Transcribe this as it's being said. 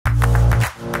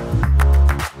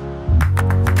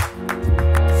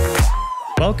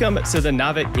Welcome to the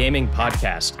Naavik Gaming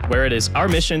Podcast, where it is our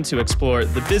mission to explore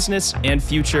the business and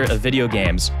future of video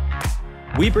games.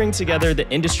 We bring together the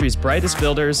industry's brightest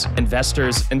builders,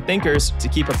 investors, and thinkers to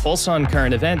keep a pulse on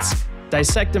current events,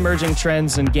 dissect emerging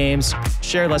trends in games,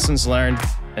 share lessons learned,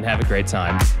 and have a great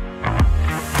time.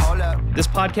 This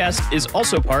podcast is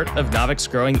also part of Naavik's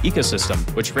growing ecosystem,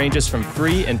 which ranges from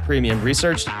free and premium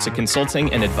research to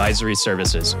consulting and advisory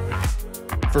services.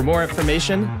 For more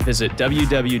information, visit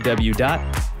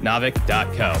www.naavik.co.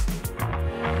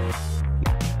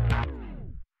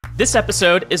 This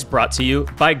episode is brought to you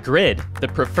by Grid, the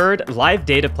preferred live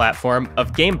data platform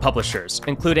of game publishers,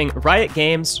 including Riot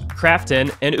Games,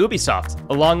 Krafton, and Ubisoft,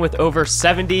 along with over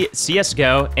 70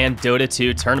 CSGO and Dota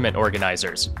 2 tournament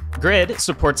organizers. Grid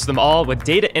supports them all with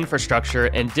data infrastructure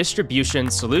and distribution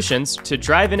solutions to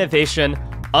drive innovation,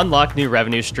 unlock new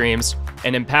revenue streams,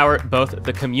 and empower both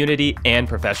the community and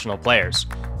professional players.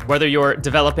 Whether you're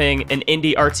developing an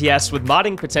indie RTS with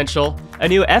modding potential, a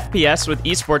new FPS with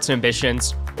esports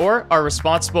ambitions, or are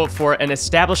responsible for an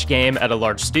established game at a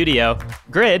large studio,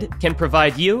 Grid can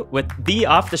provide you with the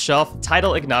off-the-shelf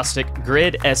title-agnostic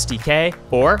Grid SDK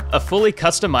or a fully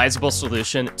customizable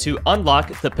solution to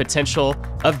unlock the potential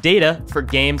of data for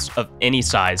games of any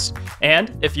size.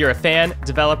 And if you're a fan,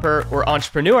 developer, or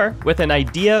entrepreneur with an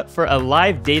idea for a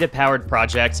live data-powered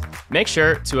project, make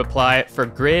sure to apply for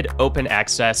Grid Open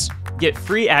Access, get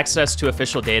free access to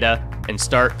official data, and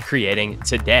start creating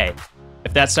today.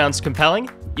 If that sounds compelling,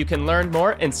 you can learn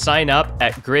more and sign up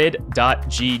at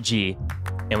grid.gg.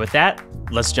 And with that,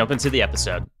 let's jump into the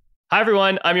episode. Hi,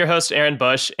 everyone. I'm your host, Aaron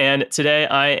Bush, and today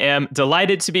I am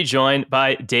delighted to be joined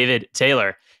by David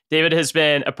Taylor. David has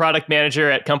been a product manager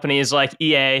at companies like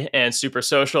EA and Super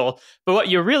Social, but what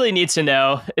you really need to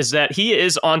know is that he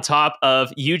is on top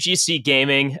of UGC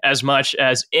Gaming as much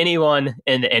as anyone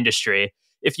in the industry.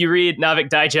 If you read Naavik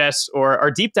Digest or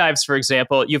our deep dives, for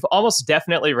example, you've almost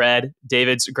definitely read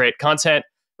David's great content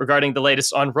regarding the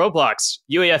latest on Roblox,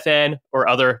 UEFN, or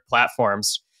other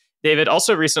platforms. David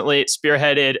also recently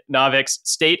spearheaded Naavik's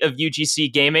State of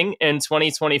UGC Gaming in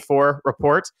 2024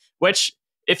 report, which,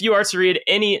 if you are to read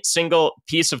any single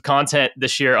piece of content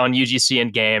this year on UGC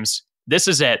and games, this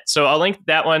is it. So I'll link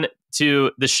that one to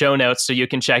the show notes so you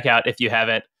can check out if you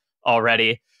haven't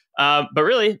already. But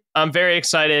really, I'm very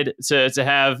excited to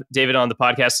have David on the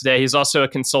podcast today. He's also a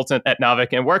consultant at Naavik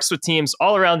and works with teams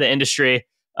all around the industry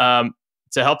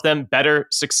to help them better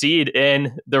succeed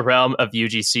in the realm of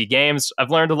UGC games. I've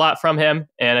learned a lot from him,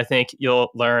 and I think you'll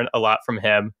learn a lot from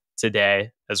him today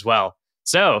as well.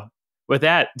 So with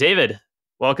that, David,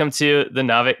 welcome to the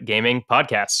Naavik Gaming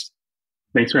Podcast.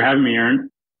 Thanks for having me, Aaron.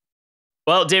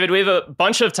 Well, David, we have a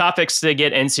bunch of topics to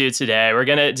get into today. We're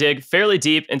going to dig fairly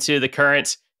deep into the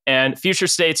current and future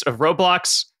states of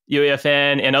Roblox,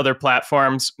 UEFN, and other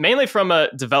platforms, mainly from a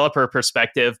developer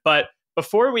perspective. But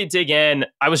before we dig in,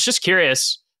 I was just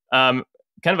curious, kind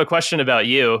of a question about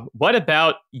you. What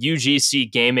about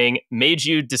UGC Gaming made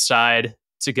you decide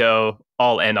to go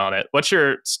all in on it? What's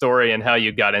your story and how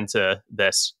you got into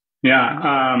this?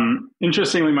 Yeah,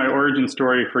 interestingly, my origin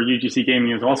story for UGC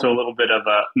Gaming is also a little bit of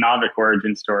a Naavik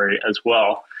origin story as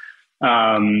well.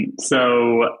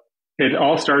 So it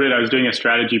all started, I was doing a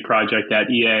strategy project at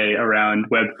EA around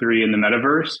Web3 in the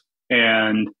metaverse,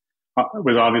 and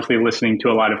was obviously listening to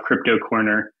a lot of Crypto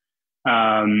Corner.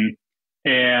 And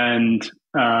in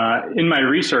my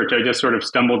research, I just sort of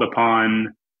stumbled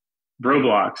upon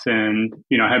Roblox, and,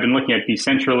 I had been looking at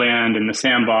Decentraland and the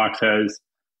Sandbox as,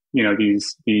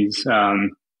 these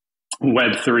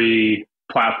Web3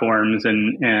 platforms.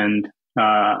 And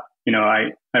I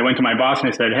went to my boss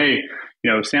and I said, hey,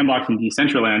 Sandbox and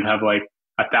Decentraland have like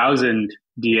 1,000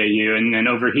 DAU. And then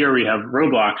over here we have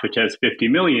Roblox, which has 50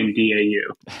 million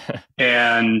DAU.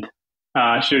 And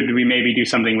should we maybe do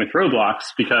something with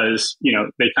Roblox? Because,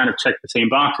 they kind of check the same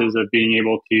boxes of being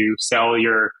able to sell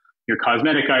your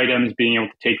cosmetic items, being able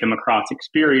to take them across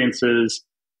experiences.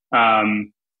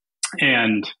 And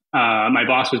my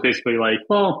boss was basically like,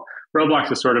 well,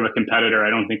 Roblox is sort of a competitor.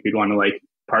 I don't think we'd want to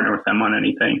partner with them on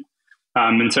anything.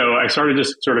 And so I started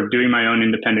just sort of doing my own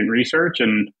independent research.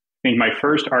 And I think my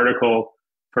first article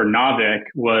for Naavik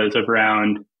was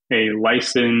around a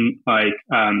license,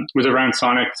 was around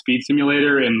Sonic Speed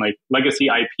Simulator and legacy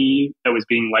IP that was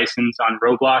being licensed on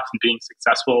Roblox and being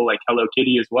successful, like Hello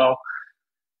Kitty as well.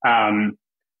 And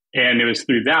it was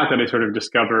through that I sort of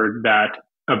discovered that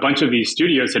a bunch of these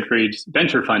studios had raised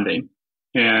venture funding.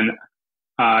 And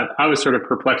I was sort of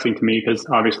perplexing to me because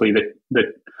obviously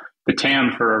the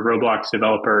TAM for a Roblox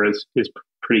developer is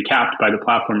pretty capped by the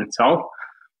platform itself.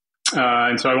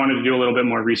 And so I wanted to do a little bit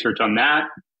more research on that.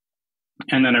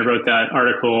 And then I wrote that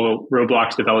article,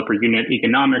 Roblox Developer Unit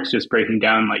Economics, just breaking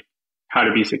down like how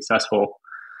to be successful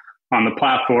on the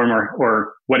platform,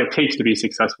 or what it takes to be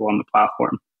successful on the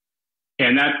platform.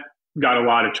 And that got a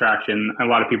lot of traction. A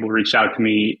lot of people reached out to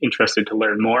me interested to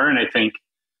learn more. And I think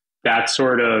that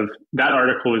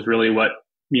article is really what,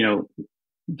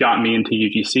 got me into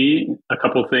UGC. A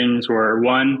couple of things were,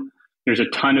 one, there's a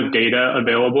ton of data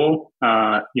available.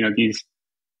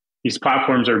 These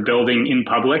platforms are building in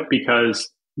public because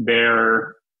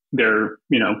they're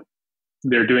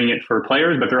doing it for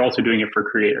players, but they're also doing it for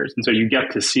creators. And so you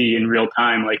get to see in real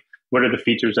time, like, what are the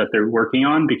features that they're working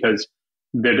on, because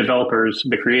the developers,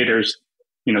 the creators,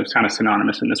 it's kind of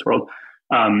synonymous in this world.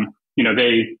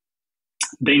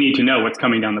 They need to know what's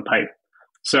coming down the pipe.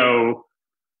 So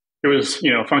it was,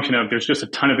 a function of, there's just a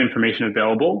ton of information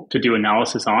available to do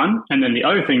analysis on. And then the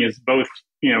other thing is both,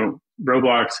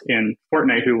 Roblox and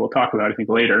Fortnite, who we'll talk about, I think,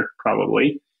 later,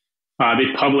 probably,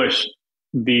 they publish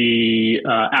the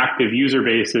active user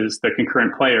bases, the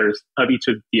concurrent players of each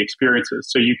of the experiences.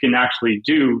 So you can actually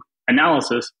do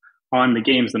analysis on the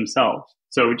games themselves.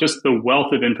 So just the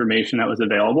wealth of information that was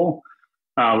available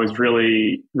was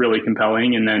really, really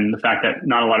compelling. And then the fact that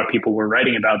not a lot of people were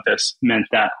writing about this meant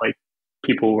that like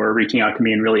people were reaching out to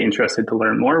me and really interested to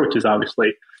learn more, which is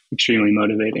obviously extremely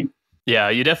motivating. Yeah,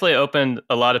 you definitely opened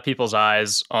a lot of people's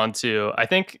eyes onto, I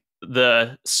think,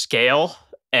 the scale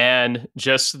and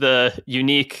just the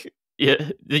unique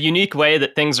way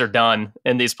that things are done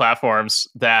in these platforms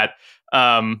that,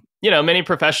 many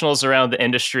professionals around the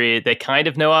industry, they kind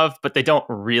of know of, but they don't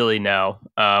really know.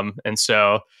 And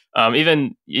so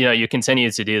even, you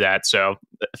continue to do that. So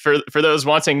for those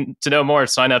wanting to know more,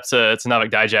 sign up to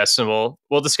Naavik Digest, and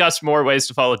we'll discuss more ways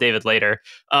to follow David later.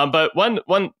 But one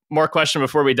more question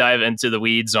before we dive into the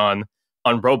weeds on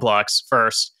Roblox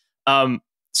first.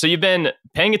 So you've been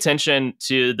paying attention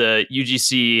to the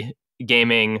UGC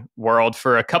gaming world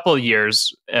for a couple of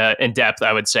years in depth,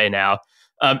 I would say now.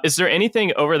 Is there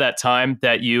anything over that time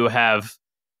that you have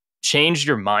changed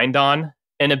your mind on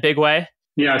in a big way?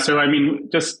 Yeah. So, I mean,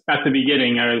 just at the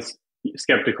beginning, I was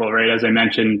skeptical, right? As I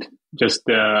mentioned, just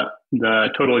the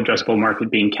total addressable market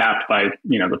being capped by,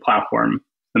 the platform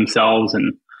themselves.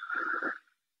 And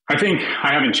I think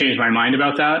I haven't changed my mind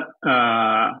about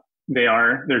that.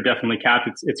 They're definitely capped.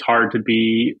 It's hard to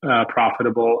be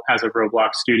profitable as a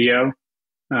Roblox studio.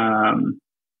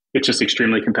 It's just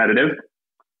extremely competitive.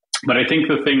 But I think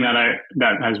the thing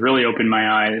that has really opened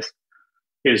my eyes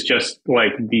is just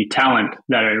like the talent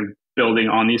that are building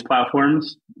on these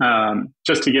platforms.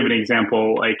 Just to give an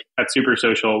example, like at Super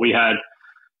Social, we had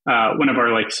one of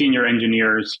our like senior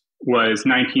engineers was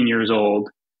 19 years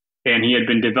old, and he had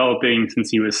been developing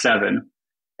since he was 7.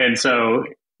 And so,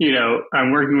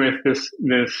 I'm working with this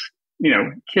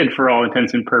kid for all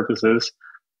intents and purposes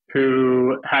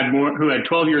who had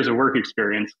 12 years of work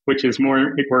experience, which is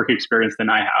more work experience than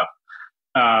I have.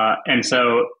 And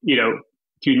so,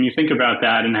 can you think about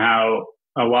that and how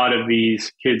a lot of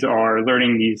these kids are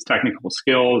learning these technical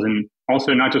skills, and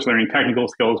also not just learning technical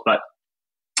skills, but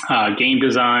game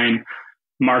design,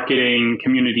 marketing,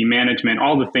 community management,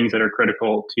 all the things that are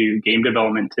critical to game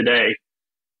development today.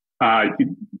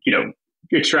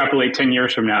 Extrapolate 10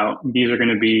 years from now, these are going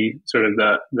to be sort of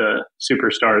the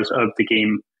superstars of the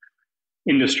game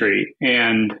industry.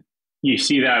 And you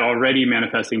see that already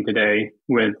manifesting today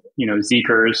with,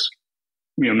 Zeekers,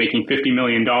 making $50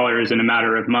 million in a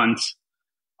matter of months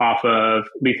off of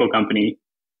Lethal Company.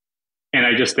 And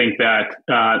I just think that,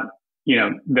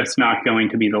 that's not going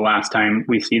to be the last time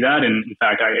we see that. And in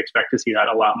fact, I expect to see that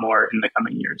a lot more in the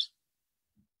coming years.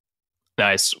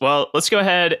 Nice. Well, let's go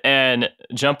ahead and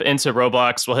jump into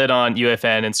Roblox. We'll hit on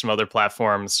UEFN and some other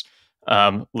platforms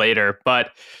later.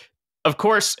 But of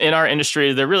course, in our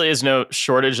industry, there really is no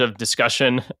shortage of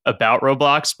discussion about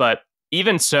Roblox. But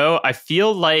even so, I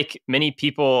feel like many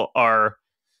people are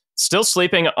still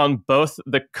sleeping on both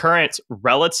the current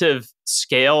relative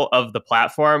scale of the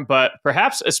platform, but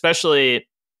perhaps especially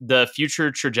the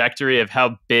future trajectory of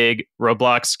how big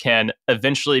Roblox can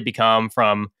eventually become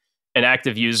from an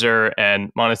active user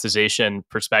and monetization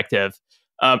perspective.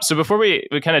 So before we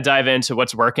kind of dive into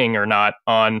what's working or not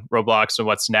on Roblox and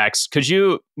what's next, could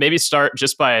you maybe start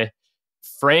just by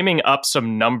framing up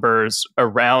some numbers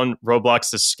around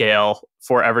Roblox's scale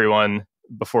for everyone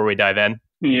before we dive in?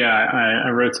 Yeah, I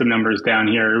wrote some numbers down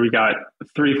here. We got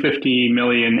 350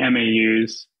 million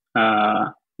MAUs.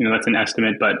 That's an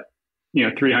estimate, but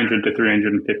 300 to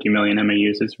 350 million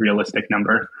MAUs is a realistic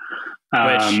number.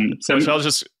 Which I'll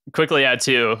just quickly add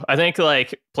too. I think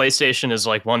like PlayStation is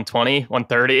like 120,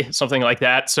 130, something like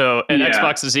that. So, and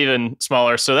Xbox is even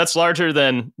smaller. So that's larger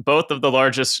than both of the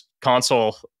largest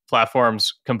console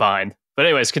platforms combined. But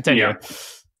anyways, continue.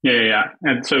 Yeah.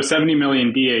 And so 70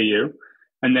 million DAU,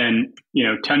 and then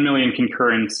 10 million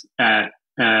concurrents at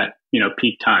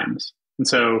peak times. And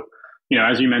so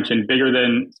as you mentioned, bigger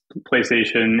than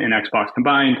PlayStation and Xbox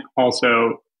combined.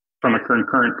 Also, from a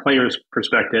concurrent player's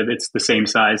perspective, it's the same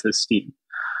size as Steam.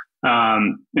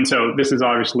 And so this is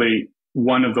obviously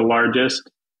one of the largest,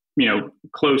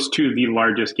 close to the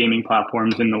largest gaming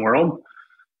platforms in the world.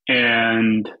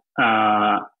 And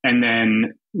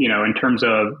then, in terms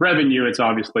of revenue, it's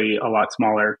obviously a lot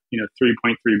smaller,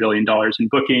 $3.3 billion in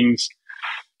bookings.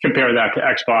 Compare that to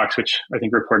Xbox, which I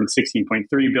think reported $16.3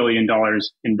 billion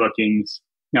in bookings.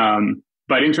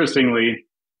 But interestingly,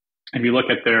 if you look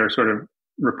at their sort of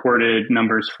reported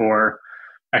numbers for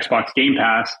Xbox Game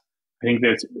Pass, I think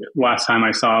that last time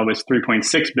I saw was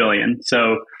 3.6 billion.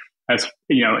 So that's,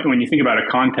 when you think about a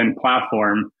content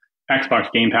platform,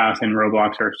 Xbox Game Pass and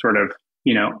Roblox are sort of,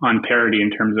 on parity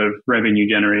in terms of revenue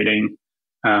generating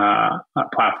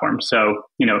platforms. So,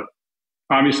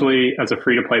 obviously as a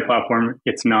free to play platform,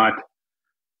 it's not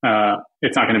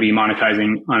going to be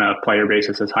monetizing on a player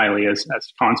basis as highly as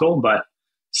console, but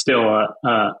still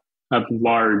a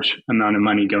large amount of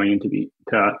money going into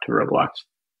to Roblox.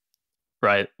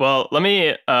 Right. Well, let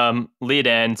me lead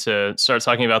in to start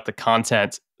talking about the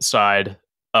content side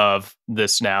of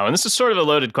this now. And this is sort of a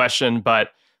loaded question, but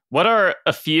what are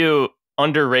a few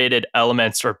underrated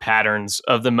elements or patterns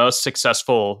of the most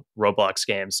successful Roblox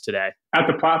games today? At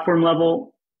the platform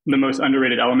level, the most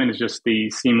underrated element is just the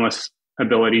seamless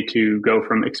ability to go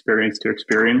from experience to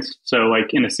experience. So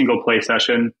like in a single play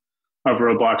session, a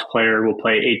Roblox player will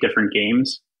play 8 different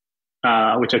games,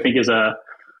 which I think is a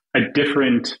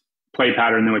different play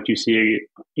pattern than what you see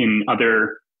on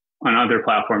other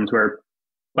platforms where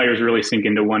players really sink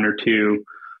into 1 or 2,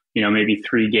 maybe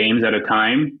 3 games at a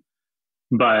time.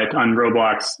 But on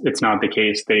Roblox, it's not the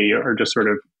case. They are just sort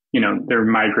of, they're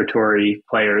migratory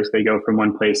players. They go from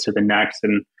one place to the next.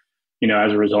 And,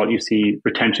 as a result, you see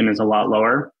retention is a lot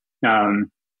lower. And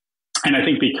I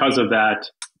think because of that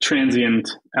transient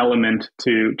element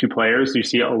to players, you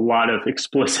see a lot of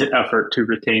explicit effort to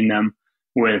retain them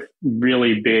with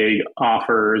really big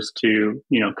offers to,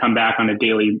 come back on a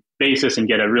daily basis and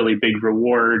get a really big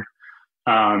reward.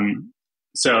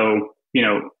 So,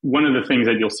 one of the things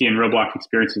that you'll see in Roblox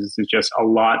experiences is just a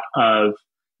lot of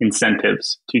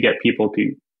incentives to get people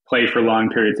to play for long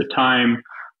periods of time,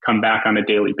 come back on a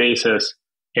daily basis,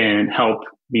 and help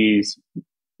these,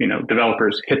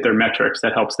 developers hit their metrics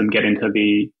that helps them get into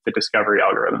the discovery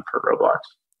algorithm for Roblox.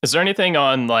 Is there anything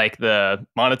on like the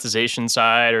monetization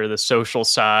side or the social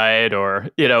side or,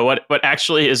 what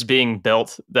actually is being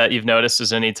built that you've noticed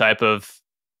is any type of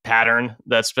pattern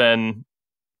that's been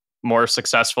more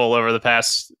successful over the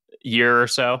past year or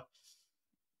so?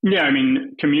 Yeah, I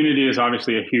mean, community is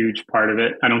obviously a huge part of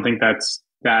it. I don't think that's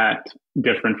that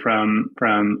different from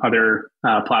other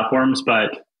platforms,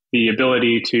 but the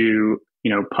ability to,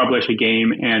 publish a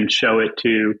game and show it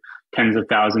to tens of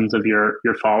thousands of your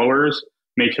followers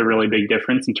makes a really big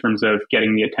difference in terms of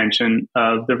getting the attention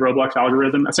of the Roblox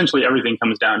algorithm. Essentially, everything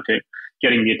comes down to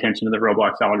getting the attention of the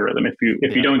Roblox algorithm.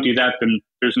 If you don't do that, then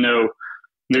there's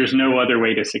no other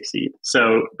way to succeed.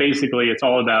 So basically, it's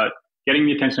all about getting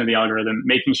the attention of the algorithm,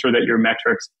 making sure that your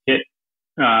metrics hit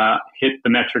the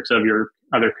metrics of your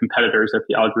other competitors that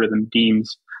the algorithm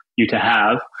deems you to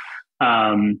have.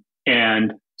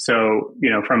 And so,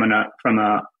 from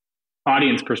a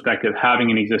audience perspective, having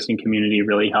an existing community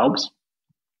really helps.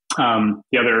 The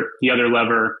other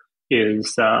lever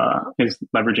is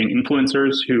leveraging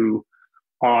influencers who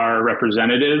are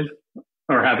representative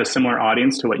or have a similar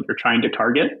audience to what you're trying to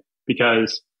target,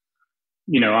 because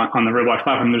on the Roblox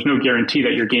platform, there's no guarantee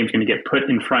that your game's going to get put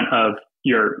in front of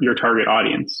your target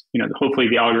audience. Hopefully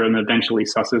the algorithm eventually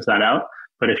susses that out.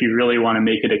 But if you really want to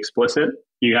make it explicit,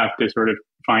 you have to sort of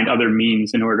find other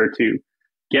means in order to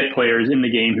get players in the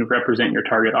game who represent your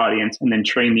target audience, and then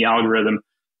train the algorithm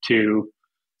to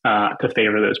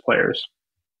favor those players.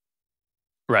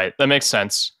 Right. That makes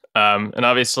sense. And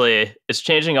obviously it's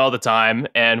changing all the time,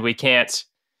 and we can't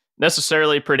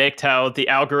necessarily predict how the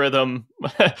algorithm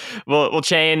will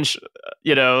change,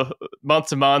 month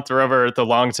to month or over the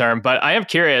long term. But I am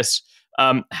curious,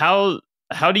 how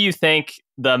do you think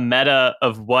the meta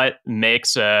of what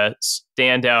makes a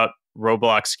standout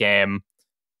Roblox game,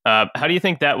 how do you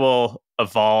think that will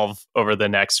evolve over the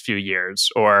next few years?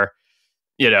 Or,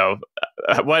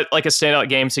 what like a standout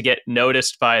game to get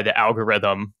noticed by the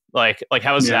algorithm? Like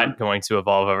how is that going to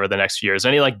evolve over the next few years?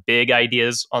 Any like big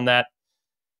ideas on that?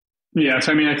 Yeah.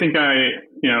 So, I mean, I think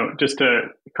just to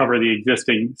cover the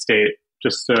existing state,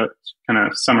 just to kind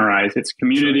of summarize, it's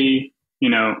community,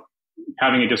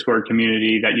 having a Discord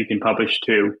community that you can publish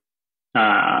to,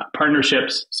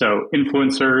 partnerships, so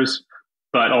influencers,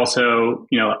 but also,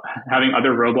 having other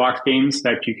Roblox games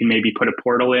that you can maybe put a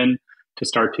portal in to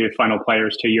start to funnel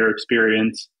players to your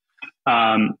experience.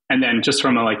 And then just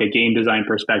from a game design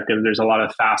perspective, there's a lot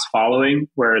of fast following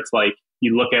where it's like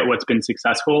you look at what's been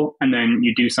successful and then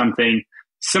you do something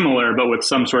similar, but with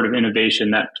some sort of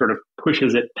innovation that sort of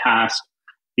pushes it past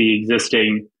the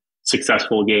existing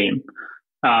successful game.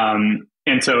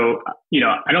 And so,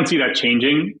 I don't see that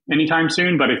changing anytime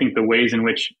soon, but I think the ways in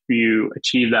which you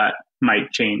achieve that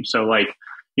might change. So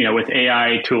with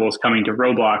AI tools coming to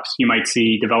Roblox, you might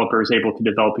see developers able to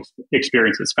develop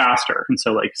experiences faster. And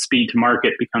so speed to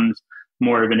market becomes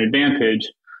more of an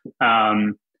advantage,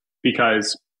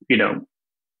 because,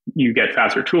 you get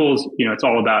faster tools. It's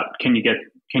all about, can you get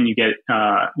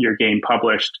your game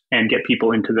published and get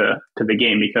people into the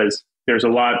game, because there's a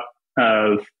lot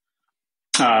of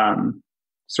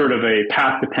sort of a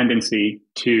path dependency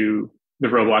to the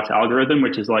Roblox algorithm,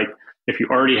 which is if you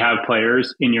already have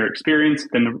players in your experience,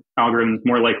 then the algorithm is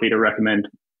more likely to recommend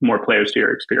more players to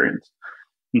your experience.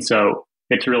 And so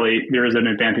there is an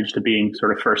advantage to being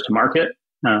sort of first to market.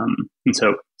 And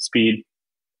so speed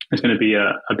is going to be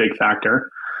a big factor.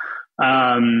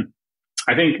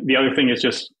 I think the other thing is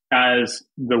just as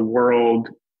the world,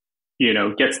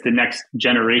 gets the next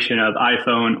generation of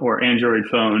iPhone or Android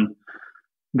phone,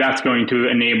 that's going to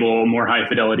enable more high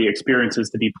fidelity experiences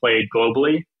to be played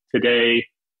globally. Today,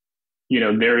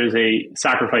 there is a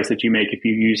sacrifice that you make if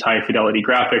you use high fidelity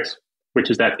graphics, which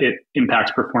is that it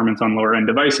impacts performance on lower end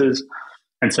devices.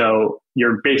 And so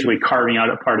you're basically carving out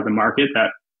a part of the market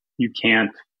that you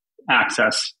can't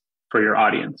access for your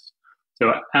audience.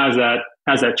 So as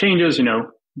that changes,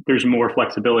 there's more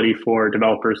flexibility for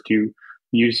developers to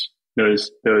use those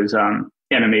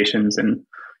animations and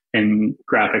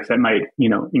graphics that might,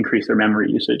 increase their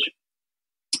memory usage.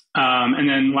 And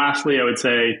then lastly, I would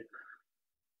say,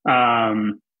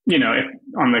 if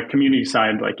on the community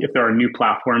side, if there are new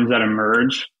platforms that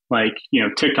emerge,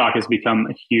 TikTok has become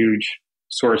a huge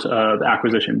source of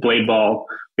acquisition. Blade Ball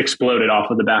exploded off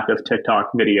of the back of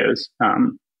TikTok videos.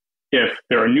 If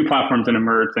there are new platforms that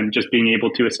emerge, then just being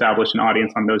able to establish an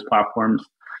audience on those platforms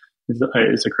is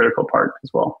a critical part as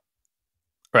well.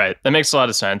 Right. That makes a lot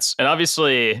of sense. And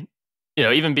obviously,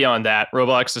 even beyond that,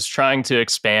 Roblox is trying to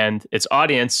expand its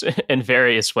audience in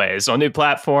various ways. On new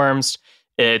platforms,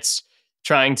 it's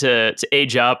trying to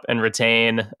age up and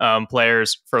retain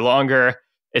players for longer.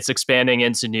 It's expanding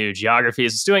into new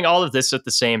geographies. It's doing all of this at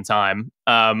the same time.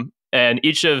 And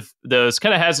each of those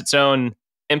kind of has its own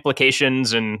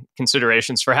implications and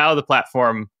considerations for how the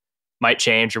platform might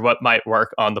change or what might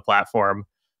work on the platform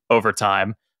over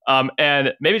time.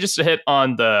 And maybe just to hit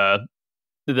on the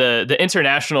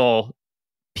international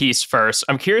piece first,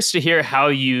 I'm curious to hear how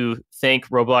you think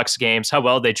Roblox games, how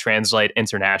well they translate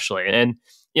internationally. And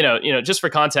just for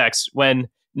context, when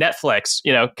Netflix,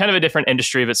 kind of a different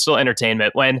industry but still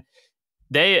entertainment, when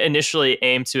they initially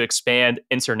aimed to expand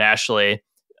internationally,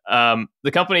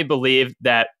 the company believed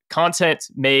that content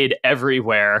made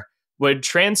everywhere would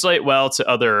translate well to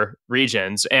other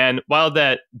regions. And while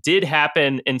that did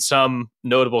happen in some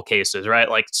notable cases, right,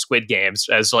 like Squid Games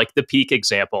as the peak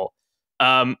example,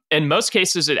 in most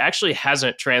cases, it actually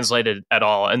hasn't translated at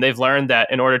all. And they've learned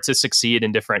that in order to succeed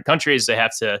in different countries, they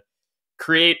have to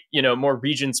create, more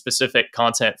region-specific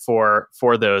content for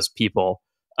those people.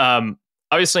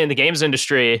 Obviously, in the games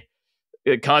industry,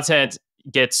 content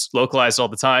gets localized all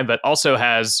the time, but also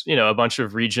has, a bunch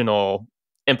of regional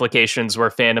implications where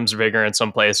fandoms are bigger in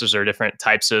some places or different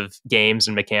types of games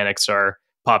and mechanics are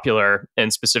popular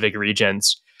in specific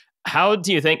regions. How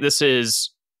do you think this is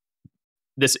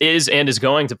and is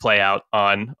going to play out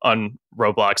on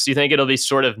Roblox? Do you think it'll be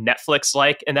sort of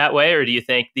Netflix-like in that way, or do you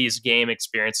think these game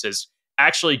experiences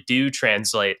actually do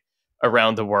translate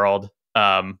around the world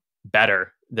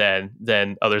better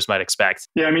than others might expect?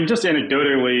 Yeah, I mean, just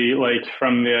anecdotally,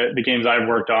 from the games I've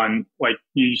worked on,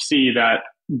 you see that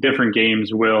different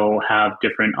games will have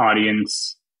different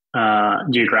audience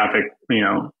geographic,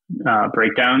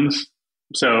 breakdowns.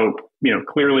 So,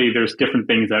 clearly there's different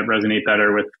things that resonate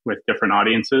better with different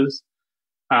audiences.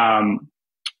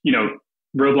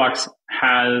 Roblox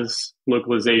has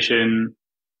localization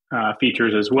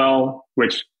features as well,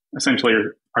 which essentially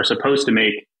are supposed to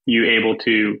make you able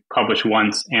to publish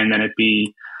once and then it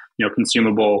be,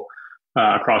 consumable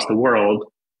across the world.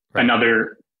 Right.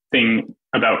 Another thing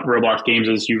about Roblox games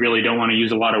is you really don't want to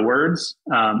use a lot of words.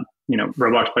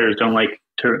 Roblox players don't like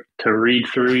to read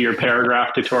through your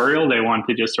paragraph tutorial. They want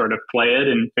to just sort of play it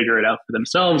and figure it out for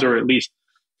themselves, or at least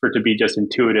for it to be just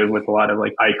intuitive with a lot of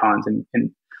icons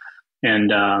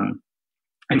and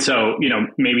And so,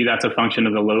 maybe that's a function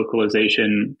of the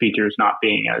localization features not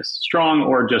being as strong,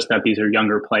 or just that these are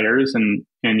younger players, and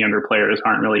younger players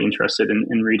aren't really interested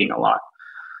in reading a lot.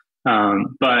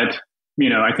 But,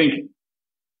 I think,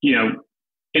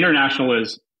 international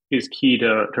is key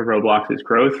to Roblox's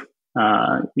growth.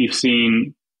 We've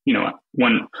seen,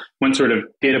 one sort of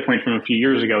data point from a few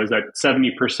years ago is that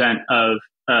 70% of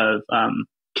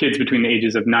kids between the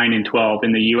ages of 9 and 12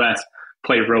 in the US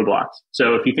play Roblox.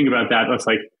 So if you think about that, that's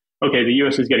like, okay, the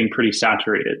US is getting pretty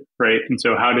saturated, right? And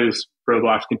so how does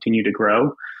Roblox continue to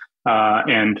grow?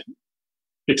 And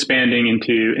expanding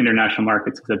into international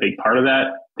markets is a big part of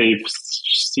that. They've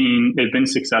been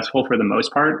successful for the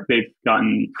most part. They've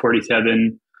gotten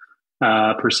 47%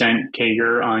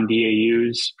 CAGR on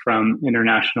DAUs from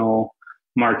international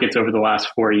markets over the last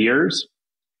 4 years,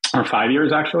 or 5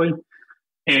 years actually.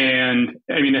 And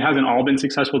I mean, it hasn't all been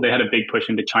successful. They had a big push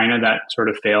into China that sort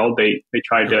of failed. They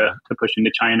tried to push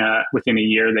into China. Within a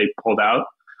year, they pulled out.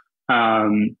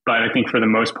 But I think for the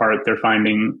most part, they're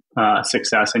finding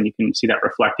success, and you can see that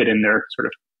reflected in their sort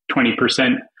of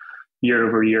 20% year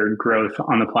over year growth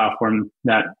on the platform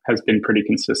that has been pretty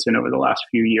consistent over the last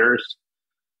few years.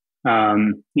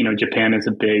 Japan is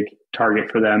a big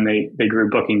target for them. They grew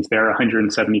bookings there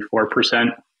 174%.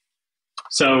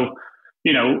 So,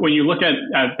 when you look at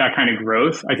that kind of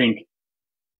growth, I think,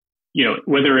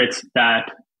 whether it's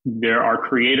that there are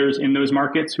creators in those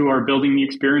markets who are building the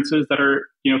experiences that are,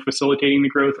 facilitating the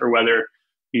growth, or whether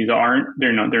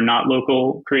they're not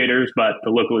local creators, but the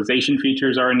localization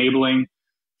features are enabling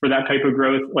for that type of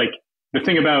growth. Like the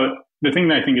thing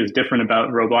that I think is different about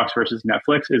Roblox versus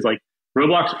Netflix is like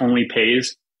Roblox only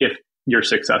pays if you're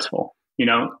successful.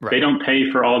 Right. They don't pay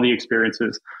for all the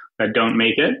experiences that don't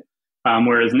make it.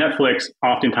 Whereas Netflix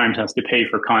oftentimes has to pay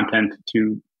for content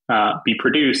to be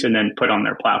produced and then put on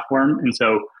their platform. And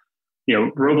so,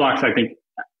 Roblox, I think,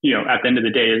 at the end of the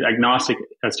day, is agnostic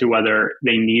as to whether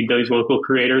they need those local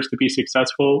creators to be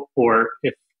successful, or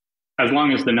if, as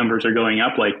long as the numbers are going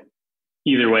up, like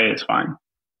either way, it's fine.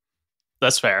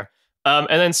 That's fair. And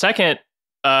then second,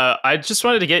 I just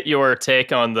wanted to get your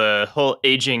take on the whole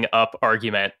aging up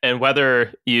argument, and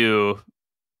whether you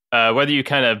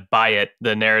kind of buy it,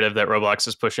 the narrative that Roblox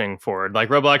is pushing forward. Like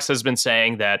Roblox has been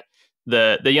saying that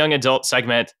the young adult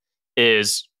segment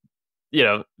is,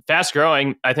 fast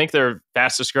growing. I think their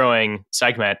fastest growing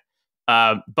segment.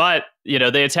 But,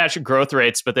 they attach growth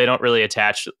rates, but they don't really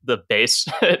attach the base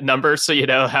numbers. So,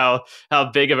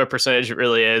 how big of a percentage it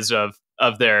really is of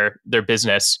their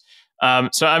business.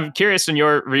 So I'm curious, in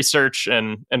your research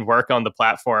and work on the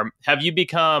platform, have you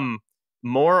become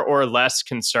more or less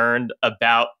concerned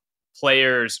about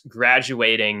players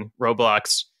graduating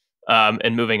Roblox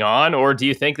and moving on? Or do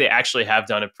you think they actually have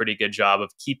done a pretty good job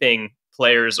of keeping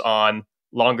players on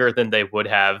longer than they would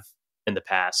have in the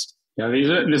past? Yeah,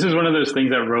 this is one of those things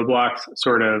that Roblox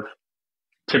sort of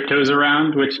tiptoes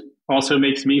around, which also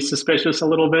makes me suspicious a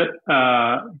little bit.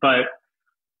 But,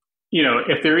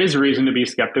 if there is reason to be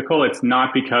skeptical, it's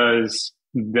not because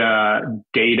the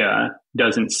data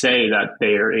doesn't say that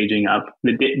they are aging up.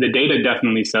 The data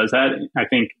definitely says that. I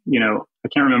think, I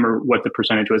can't remember what the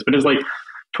percentage was, but it's like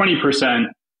 20%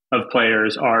 of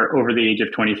players are over the age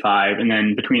of 25. And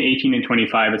then between 18 and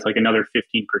 25, it's like another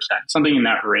 15%, something in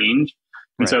that range.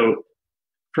 And so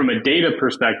from a data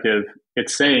perspective,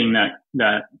 it's saying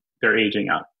that they're aging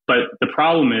up. But the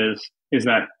problem is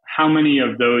that how many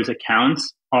of those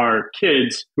accounts are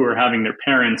kids who are having their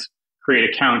parents create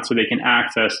accounts so they can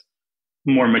access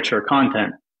more mature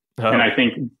content? And I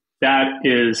think that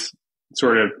is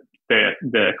sort of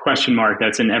the question mark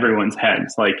that's in everyone's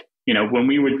heads. Like, when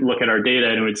we would look at our data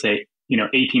and it would say,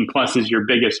 18 plus is your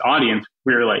biggest audience,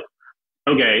 we were like,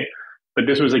 okay, but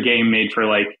this was a game made for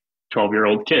like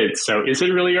 12-year-old kids. So is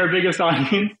it really our biggest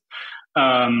audience?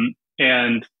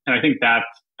 And I think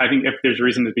if there's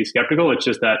reason to be skeptical, it's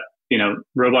just that,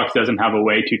 Roblox doesn't have a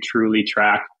way to truly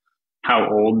track how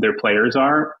old their players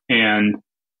are. And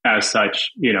as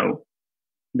such,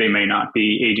 they may not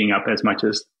be aging up as much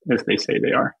as they say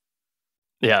they are.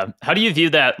 Yeah. How do you view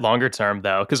that longer term,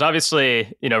 though? Because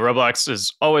obviously, Roblox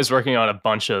is always working on a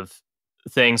bunch of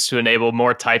things to enable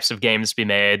more types of games to be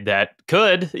made that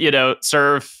could,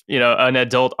 serve, an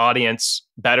adult audience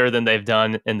better than they've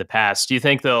done in the past. Do you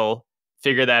think they'll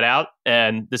figure that out?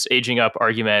 And this aging up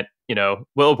argument,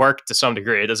 will work to some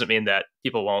degree. It doesn't mean that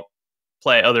people won't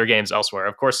play other games elsewhere.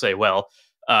 Of course they will.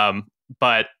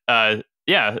 But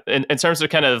in terms of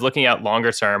kind of looking out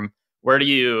longer term, where do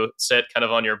you sit kind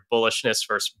of on your bullishness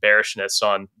versus bearishness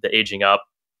on the aging up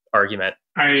argument?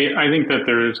 I think that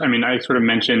I sort of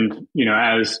mentioned,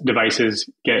 as devices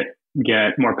get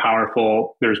get more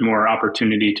powerful, there's more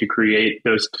opportunity to create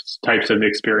those types of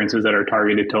experiences that are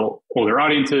targeted to older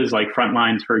audiences, like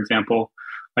Frontlines, for example.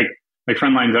 Like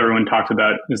Frontlines, everyone talks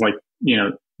about is like,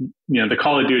 the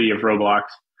Call of Duty of Roblox.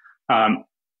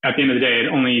 At the end of the day, it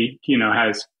only,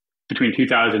 has between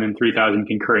 2,000 and 3,000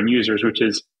 concurrent users, which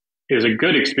is a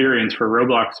good experience for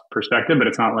Roblox perspective, but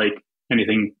it's not like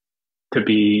anything to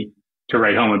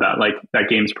write home about. Like that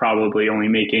game's probably only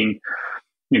making,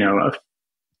 $50,000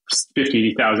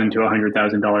 to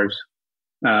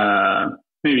 $100,000,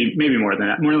 maybe more than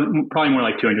that. Probably more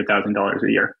like $200,000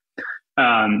 a year.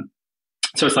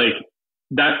 So it's like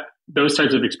that. Those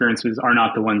types of experiences are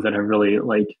not the ones that have really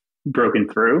like broken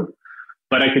through,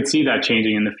 but I could see that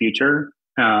changing in the future.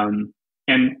 And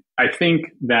I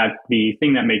think that the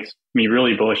thing that makes me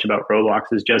really bullish about Roblox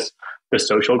is just the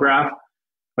social graph.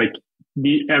 Like at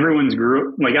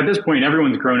this point,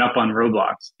 everyone's grown up on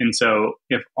Roblox. And so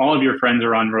if all of your friends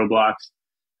are on Roblox,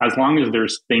 as long as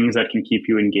there's things that can keep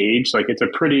you engaged, like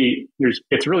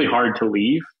it's really hard to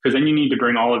leave, because then you need to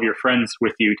bring all of your friends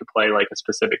with you to play like a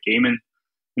specific game. And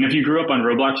if you grew up on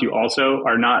Roblox, you also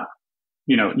are not,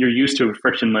 you're used to a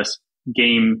frictionless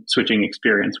game switching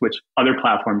experience, which other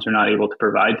platforms are not able to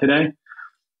provide today.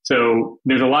 So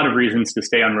there's a lot of reasons to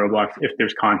stay on Roblox if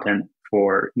there's content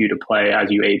for you to play as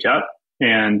you age up.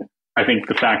 And I think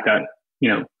the fact that,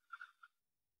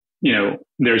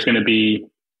 there's going to be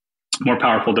more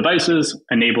powerful devices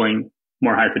enabling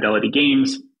more high fidelity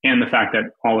games, and the fact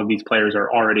that all of these players are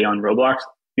already on Roblox,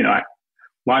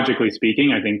 logically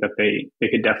speaking, I think that they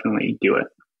could definitely do it.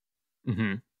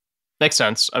 Mm-hmm. Makes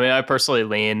sense. I mean, I personally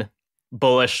lean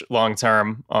bullish long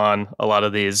term on a lot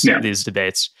of these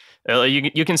debates.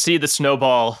 You can see the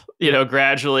snowball,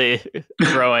 gradually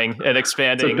growing and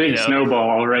expanding. It's a big snowball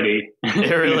already. It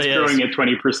really it's growing at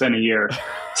 20% a year.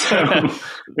 So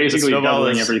basically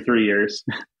doubling every 3 years.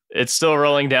 It's still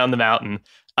rolling down the mountain.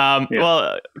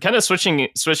 Well, kind of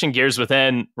switching gears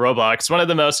within Roblox, one of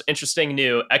the most interesting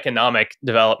new economic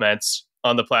developments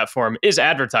on the platform is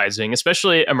advertising,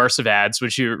 especially immersive ads,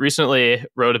 which you recently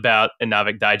wrote about in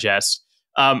Naavik Digest.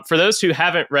 For those who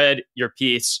haven't read your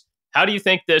piece, how do you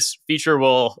think this feature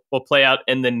will play out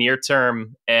in the near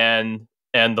term and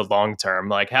the long term?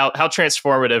 Like how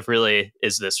transformative really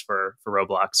is this for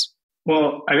Roblox?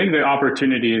 Well, I think the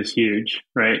opportunity is huge,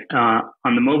 right?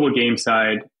 On the mobile game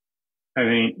side, I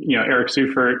think, Eric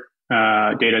Seufert,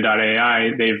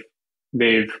 Data.ai,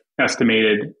 they've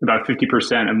estimated about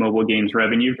 50% of mobile games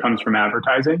revenue comes from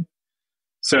advertising.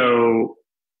 So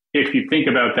if you think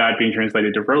about that being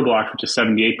translated to Roblox, which is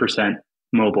 78%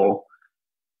 mobile,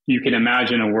 you can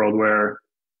imagine a world where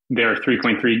their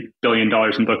 $3.3 billion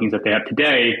in bookings that they have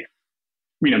today,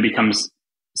 becomes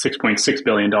 $6.6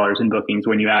 billion in bookings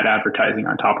when you add advertising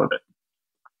on top of it.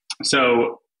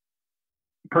 So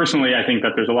personally, I think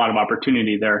that there's a lot of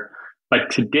opportunity there. But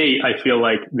to date, I feel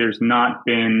like there's not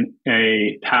been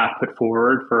a path put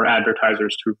forward for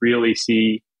advertisers to really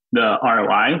see the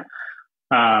ROI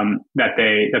that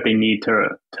they need to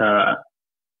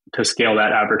scale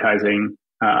that advertising,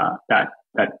 that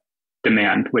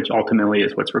demand, which ultimately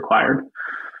is what's required.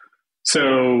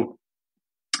 So,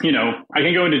 I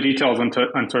can go into details on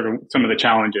sort of some of the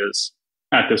challenges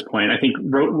at this point. I think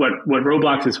what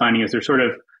Roblox is finding is they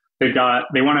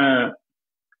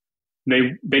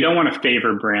don't want to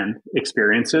favor brand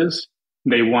experiences.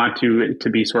 They want to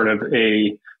be sort of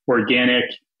a organic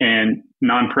and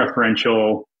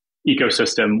non-preferential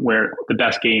ecosystem where the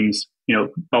best games,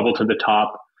 bubble to the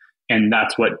top, and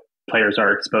that's what players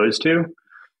are exposed to.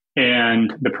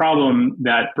 And the problem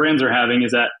that brands are having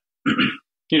is that,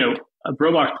 a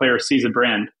Roblox player sees a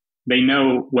brand. They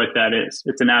know what that is.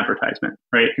 It's an advertisement,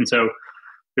 right? And so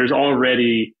there's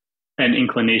already an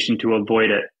inclination to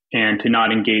avoid it and to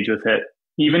not engage with it.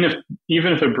 Even if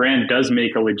a brand does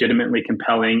make a legitimately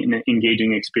compelling and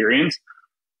engaging experience,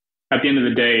 at the end of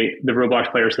the day, the Roblox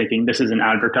player is thinking, this is an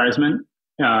advertisement.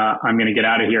 I'm going to get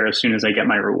out of here as soon as I get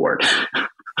my reward.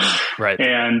 Right.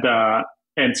 And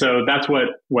so that's what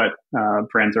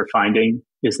brands are finding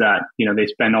is that, they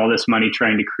spend all this money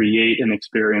trying to create an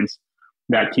experience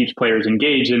that keeps players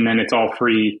engaged, and then it's all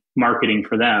free marketing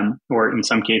for them, or in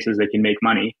some cases they can make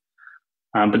money.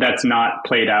 But that's not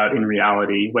played out in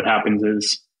reality. What happens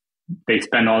is they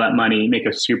spend all that money, make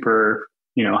a super,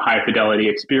 high fidelity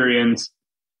experience,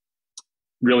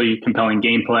 really compelling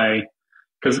gameplay,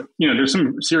 because, there's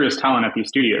some serious talent at these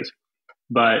studios.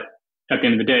 But at the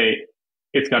end of the day,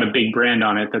 it's got a big brand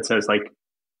on it that says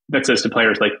to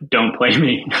players, like, don't play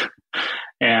me.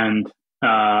 And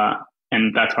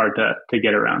that's hard to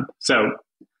get around. So,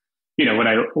 what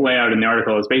I lay out in the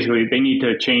article is basically they need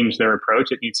to change their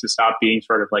approach. It needs to stop being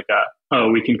sort of like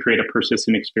we can create a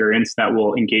persistent experience that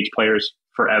will engage players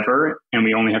forever, and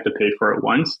we only have to pay for it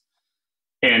once,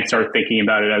 and start thinking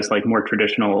about it as like more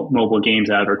traditional mobile games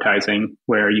advertising,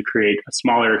 where you create a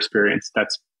smaller experience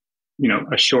that's,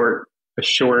 a short,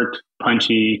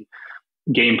 punchy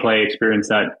gameplay experience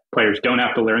that players don't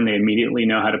have to learn. They immediately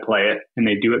know how to play it, and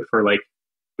they do it for like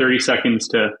 30 seconds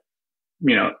to,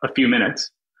 a few minutes,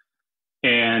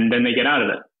 and then they get out of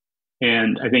it.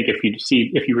 And I think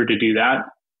if you were to do that,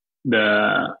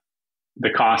 the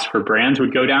cost for brands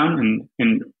would go down,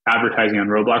 and advertising on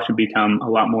Roblox would become a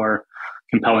lot more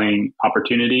compelling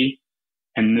opportunity.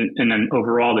 And then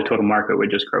overall, the total market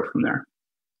would just grow from there.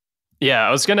 Yeah,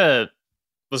 I was gonna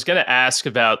ask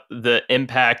about the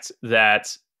impact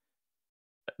that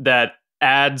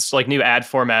ads, like new ad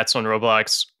formats on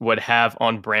Roblox, would have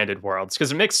on branded worlds,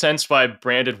 because it makes sense why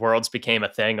branded worlds became a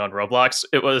thing on Roblox.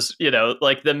 It was,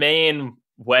 like the main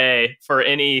way for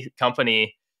any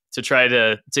company to try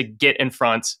to get in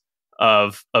front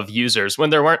of users when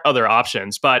there weren't other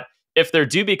options. But if there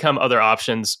do become other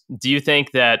options, do you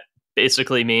think that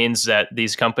basically means that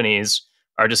these companies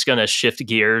are just going to shift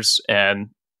gears and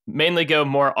mainly go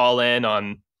more all in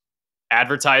on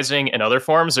advertising and other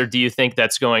forms? Or do you think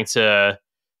that's going to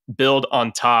build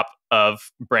on top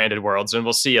of branded worlds, and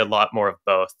we'll see a lot more of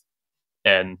both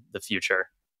in the future?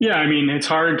 Yeah, I mean, it's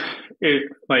hard.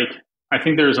 I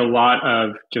think there's a lot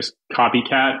of just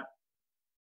copycat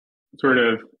sort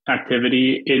of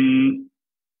activity in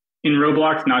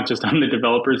Roblox, not just on the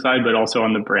developer side, but also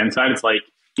on the brand side. It's like,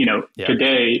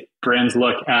 today brands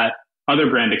look at other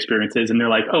brand experiences and they're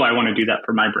like, oh, I want to do that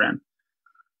for my brand.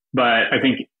 But I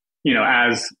think,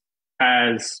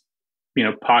 as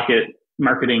pocket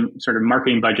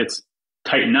marketing budgets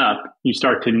tighten up, you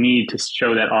start to need to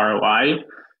show that ROI.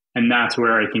 And that's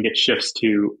where I think it shifts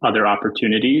to other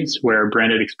opportunities where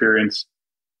branded experience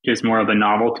is more of a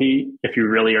novelty. If you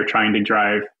really are trying to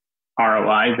drive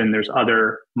ROI, then there's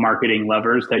other marketing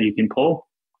levers that you can pull.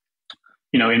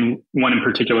 In one in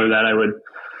particular that I would,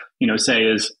 say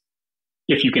is,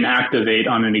 if you can activate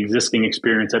on an existing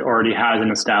experience that already has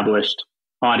an established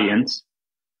audience,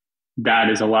 that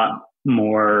is a lot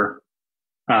more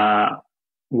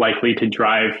likely to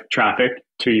drive traffic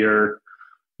to your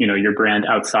brand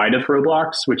outside of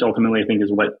Roblox, which ultimately I think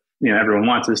is what everyone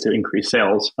wants, is to increase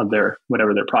sales of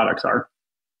whatever their products are.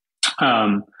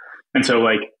 And so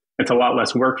it's a lot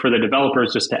less work for the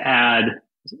developers just to add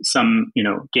some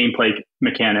gameplay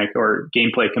mechanic or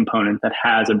gameplay component that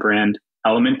has a brand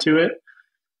element to it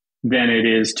than it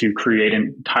is to create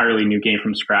an entirely new game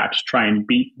from scratch, try and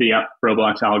beat the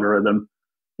Roblox algorithm,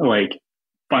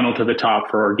 funnel to the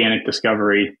top for organic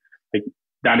discovery.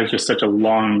 That is just such a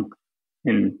long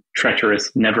and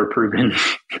treacherous, never proven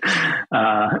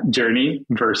journey,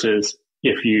 versus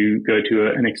if you go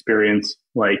to an experience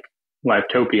like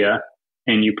Livetopia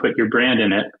and you put your brand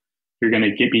in it, you're going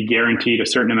to be guaranteed a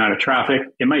certain amount of traffic.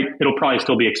 It'll probably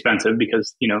still be expensive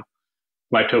because,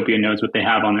 Livetopia knows what they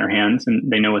have on their hands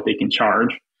and they know what they can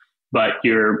charge, but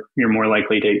you're more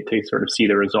likely to sort of see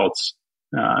the results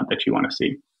that you want to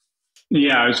see.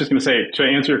 Yeah, I was just going to say, to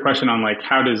answer your question on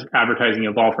how does advertising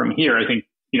evolve from here, I think,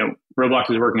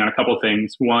 Roblox is working on a couple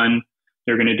things. One,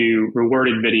 they're going to do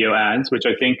rewarded video ads, which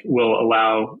I think will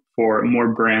allow for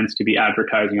more brands to be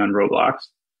advertising on Roblox.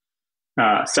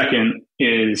 Second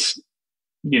is,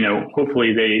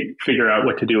 hopefully they figure out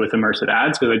what to do with immersive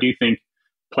ads, because I do think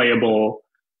playable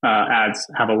ads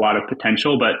have a lot of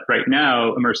potential. But right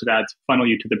now, immersive ads funnel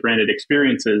you to the branded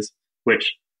experiences,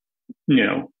 which,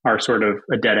 are sort of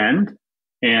a dead end.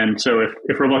 And so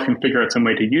if Roblox can figure out some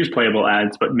way to use playable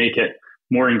ads, but make it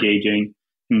more engaging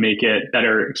and make it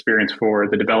better experience for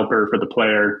the developer, for the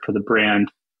player, for the brand,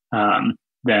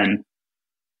 then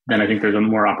I think there's a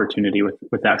more opportunity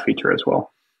with that feature as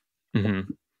well.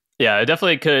 Mm-hmm. Yeah, it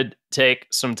definitely could take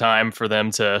some time for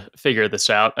them to figure this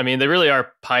out. I mean, they really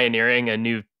are pioneering a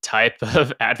new type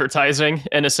of advertising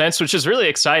in a sense, which is really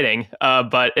exciting.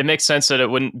 But it makes sense that it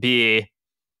wouldn't be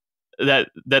that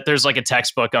there's a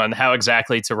textbook on how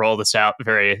exactly to roll this out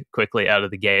very quickly out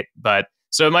of the gate. But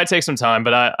so it might take some time,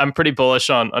 but I'm pretty bullish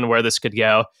on where this could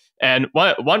go. And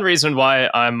one reason why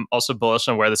I'm also bullish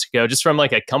on where this could go, just from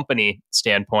a company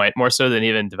standpoint, more so than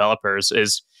even developers,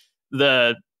 is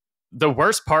the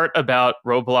worst part about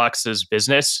Roblox's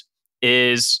business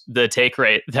is the take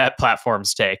rate that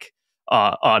platforms take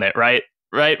on it, right?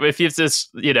 Right. If you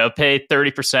just pay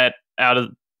 30% out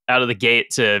of the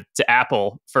gate to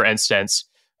Apple, for instance,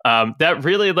 that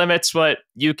really limits what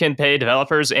you can pay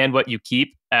developers and what you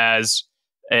keep as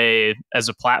a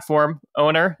platform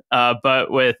owner.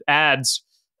 But with ads,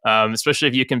 especially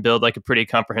if you can build like a pretty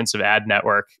comprehensive ad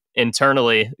network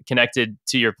internally connected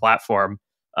to your platform.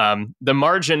 The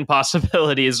margin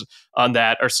possibilities on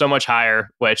that are so much higher,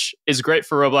 which is great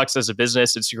for Roblox as a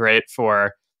business. It's great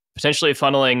for potentially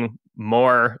funneling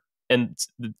more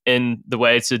in the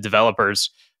way to developers.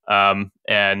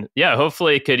 And yeah,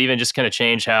 hopefully it could even just kind of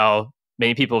change how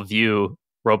many people view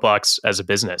Roblox as a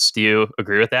business. Do you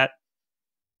agree with that?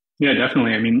 Yeah,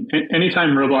 definitely. I mean,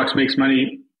 anytime Roblox makes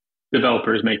money,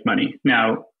 developers make money.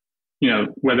 Now,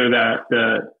 whether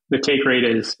the take rate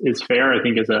is fair, I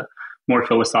think is a more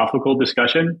philosophical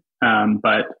discussion.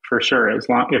 But for sure, as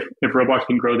long if Roblox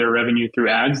can grow their revenue through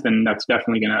ads, then that's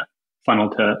definitely going to funnel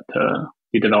to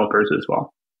the developers as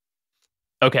well.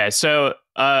 Okay, so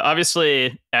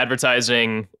obviously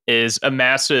advertising is a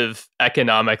massive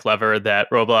economic lever that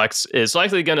Roblox is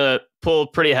likely going to pull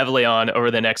pretty heavily on over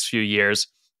the next few years.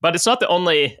 But it's not the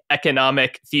only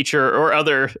economic feature or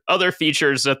other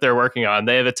features that they're working on.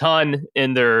 They have a ton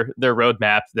in their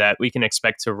roadmap that we can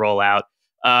expect to roll out.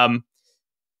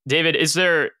 David, is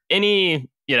there any,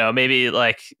 maybe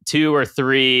like 2 or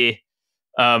 3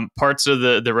 parts of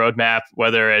the roadmap,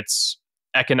 whether it's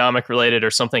economic related or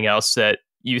something else, that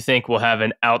you think will have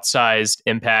an outsized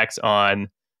impact on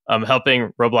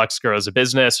helping Roblox grow as a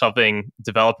business, helping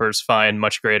developers find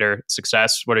much greater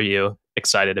success? What are you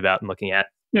excited about and looking at?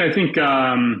 Yeah, I think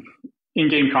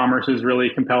in-game commerce is really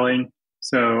compelling.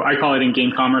 So I call it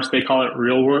in-game commerce. They call it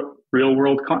real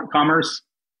world commerce.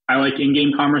 I like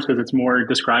in-game commerce because it's more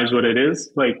describes what it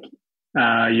is. Like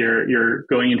you're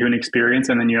going into an experience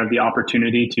and then you have the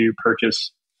opportunity to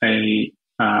purchase a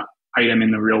item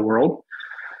in the real world.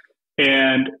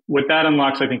 And what that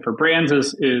unlocks, I think, for brands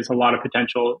is a lot of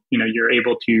potential. You're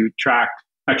able to track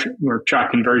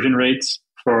conversion rates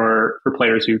for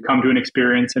players who come to an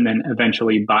experience and then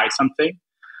eventually buy something.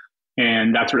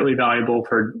 And that's really valuable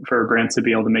for brands to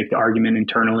be able to make the argument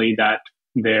internally that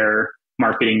their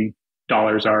marketing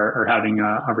dollars are having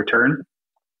a return.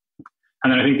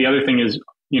 And then I think the other thing is,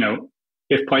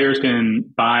 if players can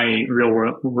buy real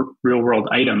world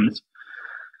items,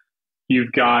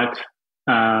 you've got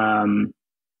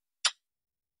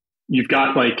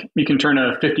like, you can turn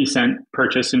a 50-cent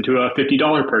purchase into a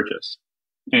 $50 purchase.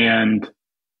 And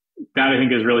that I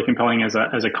think is really compelling as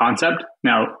a concept.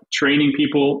 Now, training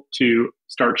people to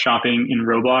start shopping in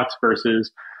Roblox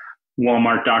versus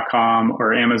Walmart.com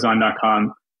or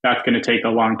Amazon.com, that's going to take a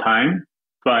long time.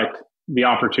 But the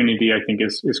opportunity, I think,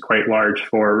 is quite large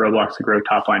for Roblox to grow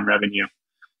top line revenue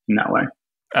in that way.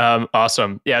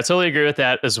 Awesome. Yeah, I totally agree with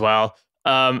that as well.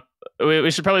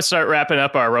 We should probably start wrapping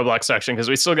up our Roblox section because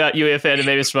we still got UEFN and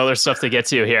maybe some other stuff to get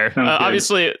to here.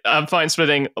 Obviously, I'm fine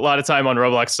spending a lot of time on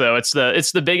Roblox, so it's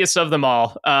the biggest of them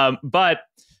all. But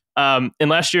in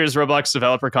last year's Roblox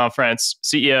Developer Conference,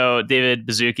 CEO David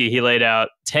Baszucki, he laid out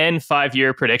 10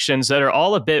 5-year predictions that are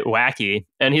all a bit wacky,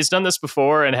 and he's done this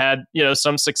before and had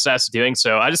some success doing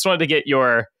so. I just wanted to get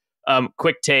your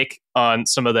quick take on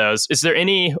some of those. Is there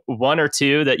any 1 or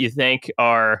 2 that you think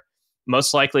are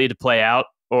most likely to play out,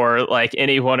 or like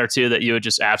any 1 or 2 that you would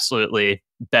just absolutely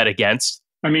bet against?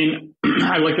 I mean,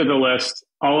 I looked at the list.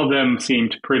 All of them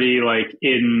seemed pretty like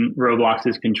in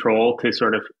Roblox's control to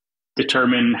sort of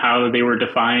determine how they were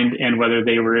defined and whether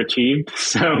they were achieved.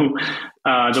 So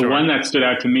the one that stood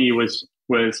out to me was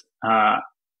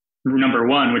number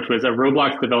 1, which was a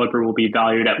Roblox developer will be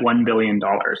valued at $1 billion. So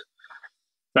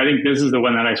I think this is the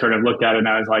one that I sort of looked at and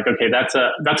I was like, okay, that's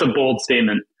a bold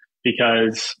statement,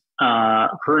 because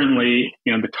currently,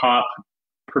 the top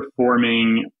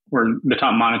performing or the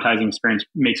top monetizing experience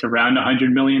makes around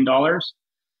 $100 million.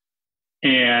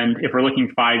 And if we're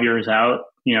looking 5 years out,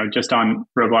 just on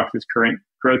Roblox's current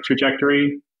growth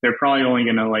trajectory, they're probably only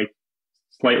going to like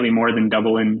slightly more than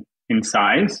double in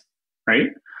size, right?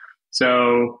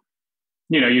 So,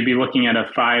 you'd be looking at a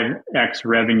 5x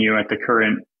revenue at the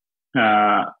current,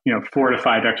 4 to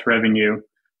 5x revenue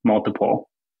multiple.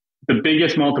 The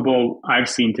biggest multiple I've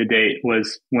seen to date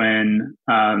was when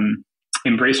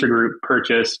Embracer Group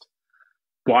purchased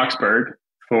Bloxburg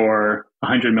for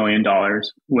 $100 million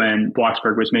when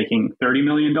Bloxburg was making $30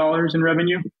 million in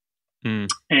revenue.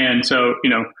 And so,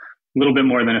 a little bit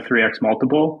more than a 3x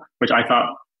multiple, which I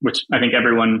think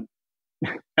everyone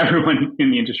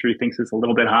in the industry thinks is a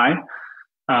little bit high.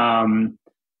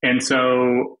 And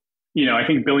so, I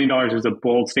think $1 billion is a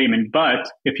bold statement, but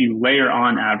if you layer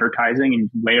on advertising and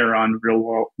layer on real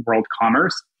world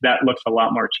commerce, that looks a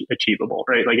lot more achievable,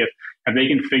 right? Like if they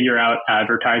can figure out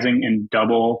advertising and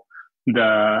double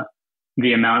the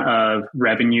amount of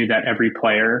revenue that every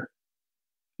player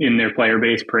in their player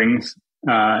base brings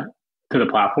to the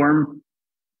platform,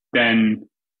 then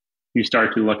you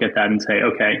start to look at that and say,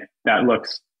 okay, that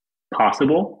looks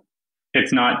possible.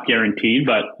 It's not guaranteed,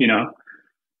 but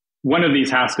one of these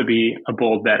has to be a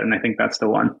bold bet, and I think that's the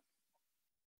one.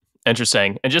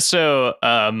 Interesting. And just so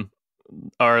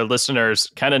our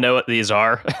listeners kind of know what these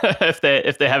are, if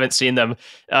they haven't seen them,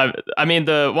 I mean,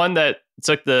 the one that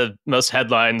took the most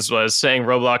headlines was saying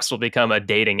Roblox will become a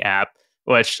dating app.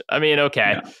 Which, I mean,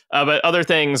 okay. Yeah. But other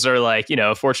things are like,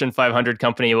 a Fortune 500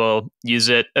 company will use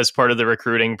it as part of the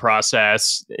recruiting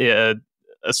process. A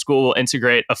school will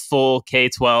integrate a full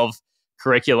K-12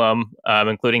 curriculum,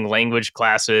 including language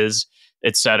classes,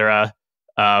 etc.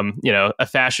 A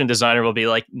fashion designer will be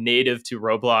like native to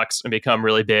Roblox and become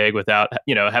really big without,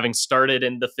 having started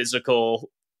in the physical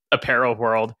apparel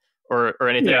world or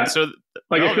anything. Yeah. So,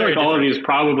 like, I feel like all of these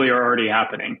probably are already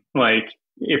happening. Like,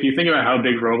 if you think about how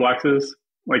big Roblox is,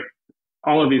 like,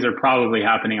 all of these are probably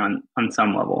happening on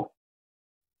some level.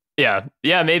 Yeah,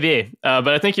 maybe. But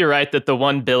I think you're right that the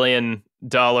 $1 billion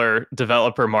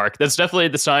developer mark, that's definitely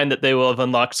the sign that they will have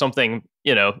unlocked something,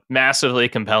 massively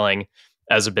compelling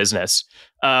as a business.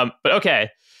 But okay,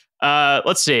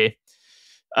 let's see.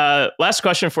 Last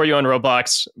question for you on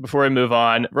Roblox before we move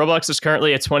on. Roblox is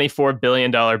currently a $24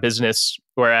 billion business,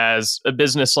 whereas a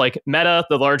business like Meta,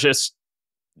 the largest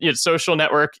social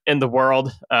network in the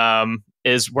world,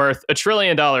 is worth $1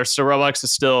 trillion. So Roblox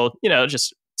is still,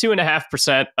 just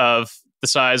 2.5% of the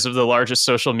size of the largest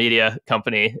social media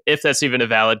company, if that's even a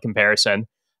valid comparison.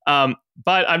 But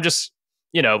I'm just,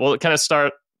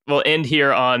 we'll end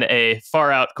here on a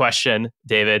far out question,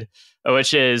 David,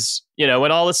 which is,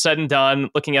 when all is said and done,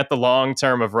 looking at the long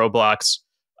term of Roblox,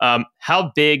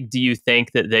 how big do you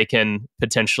think that they can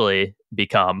potentially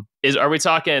become? Are we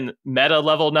talking Meta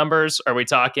level numbers? Are we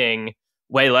talking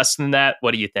way less than that?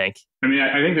 What do you think? I mean,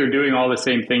 I think they're doing all the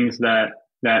same things that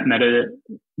Meta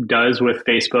does with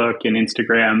Facebook and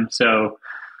Instagram. So,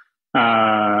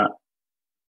 yeah,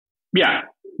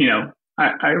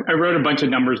 I wrote a bunch of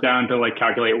numbers down to like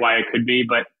calculate why it could be,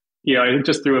 but I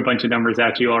just threw a bunch of numbers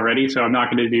at you already, so I'm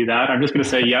not going to do that. I'm just going to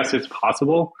say yes, it's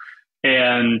possible.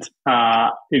 And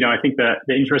I think that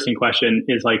the interesting question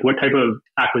is like, what type of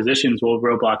acquisitions will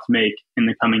Roblox make in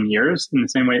the coming years? In the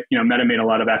same way, Meta made a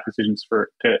lot of acquisitions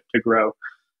to grow.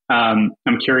 I'm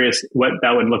curious what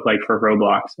that would look like for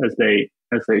Roblox as they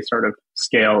sort of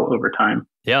scale over time.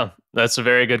 Yeah, that's a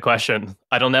very good question.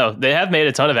 I don't know. They have made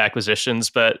a ton of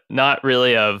acquisitions, but not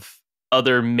really of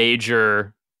other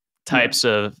major types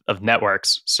of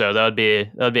networks. So that would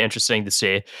be interesting to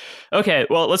see. Okay,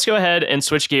 well, let's go ahead and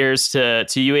switch gears to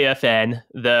UEFN.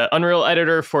 The Unreal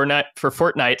editor for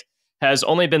Fortnite has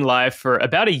only been live for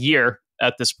about a year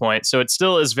at this point. So it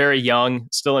still is very young,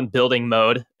 still in building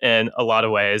mode in a lot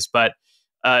of ways. But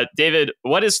David,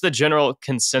 what is the general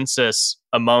consensus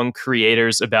among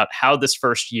creators about how this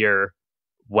first year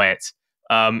went?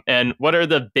 And what are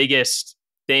the biggest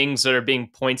things that are being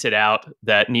pointed out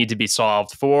that need to be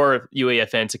solved for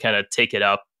UEFN to kind of take it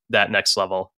up that next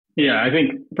level? Yeah, I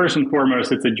think first and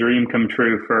foremost, it's a dream come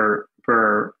true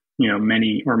for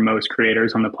many or most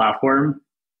creators on the platform.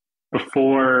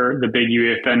 Before the big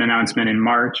UEFN announcement in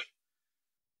March,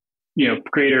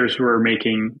 creators were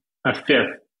making a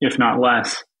fifth, if not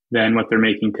less, than what they're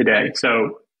making today.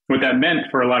 So what that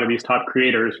meant for a lot of these top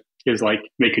creators is like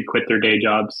they could quit their day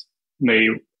jobs. They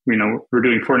were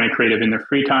doing Fortnite creative in their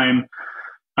free time,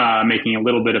 making a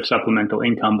little bit of supplemental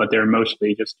income, but they're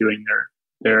mostly just doing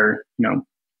their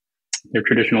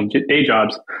traditional day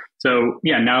jobs. So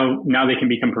yeah, now they can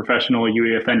become professional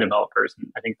UEFN developers.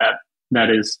 And I think that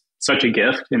is such a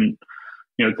gift. And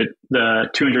the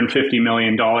 $250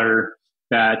 million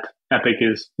that Epic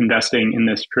is investing in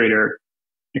this creator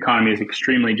economy is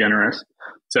extremely generous.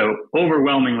 So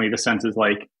overwhelmingly, the sense is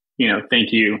like,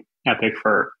 thank you, Epic,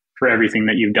 for everything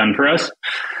that you've done for us.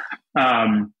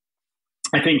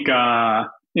 I think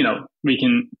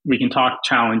we can talk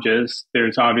challenges.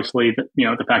 There's obviously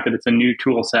the fact that it's a new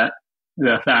tool set,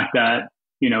 the fact that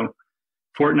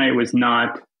Fortnite was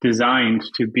not designed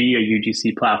to be a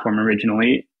UGC platform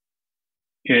originally.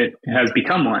 It has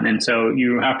become one, and so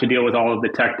you have to deal with all of the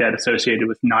tech debt associated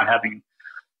with not having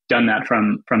done that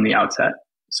from the outset.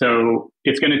 So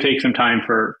it's going to take some time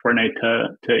for Fortnite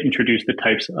to introduce the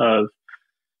types of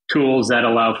tools that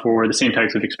allow for the same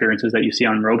types of experiences that you see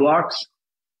on Roblox.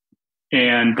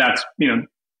 And that's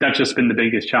just been the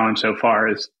biggest challenge so far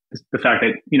is the fact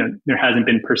that, there hasn't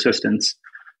been persistence.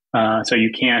 So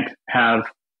you can't have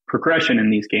progression in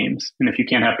these games. And if you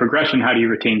can't have progression, how do you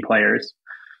retain players?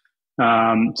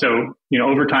 So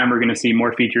over time, we're going to see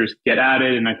more features get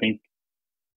added. And I think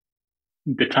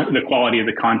the quality of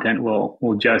the content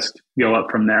will just go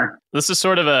up from there. This is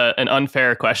sort of an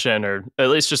unfair question, or at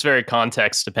least just very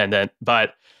context dependent.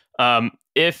 But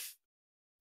if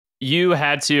you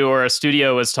had to, or a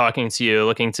studio was talking to you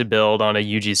looking to build on a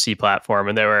UGC platform,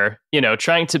 and they were,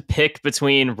 trying to pick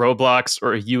between Roblox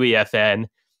or UEFN,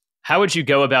 how would you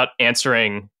go about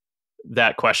answering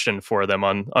that question for them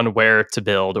on where to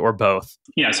build, or both?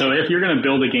 Yeah, so if you're going to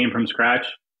build a game from scratch,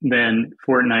 then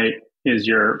Fortnite is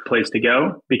your place to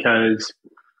go because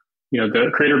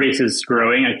the creator base is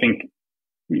growing. I think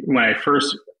when I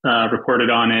first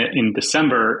reported on it in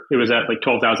December, it was at like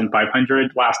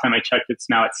 12,500. Last time I checked, it's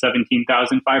now at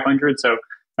 17,500. So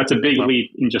that's a big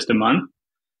leap in just a month.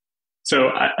 So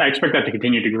I expect that to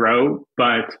continue to grow.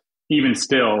 But even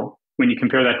still, when you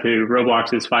compare that to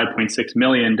Roblox's 5.6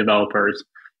 million developers,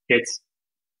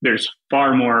 there's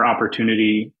far more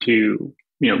opportunity to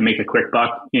make a quick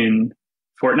buck in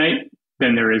Fortnite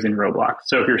than there is in Roblox.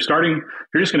 So if you're just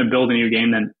going to build a new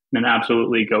game, then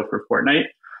absolutely go for Fortnite.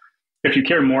 If you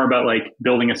care more about like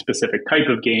building a specific type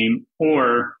of game,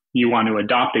 or you want to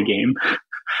adopt a game,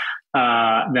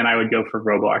 then I would go for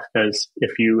Roblox, because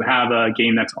if you have a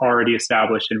game that's already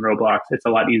established in Roblox, it's a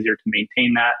lot easier to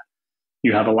maintain that.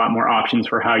 You have a lot more options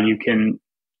for how you can,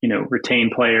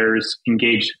 retain players,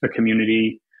 engage a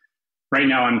community. Right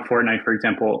now on Fortnite, for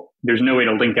example, there's no way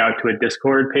to link out to a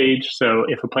Discord page. So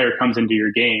if a player comes into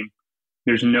your game,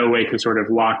 there's no way to sort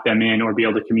of lock them in or be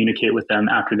able to communicate with them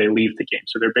after they leave the game.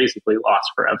 So they're basically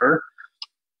lost forever.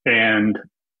 And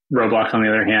Roblox, on the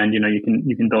other hand, you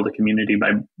can build a community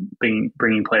by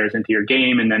bringing players into your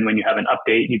game. And then when you have an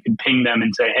update, you can ping them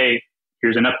and say, hey,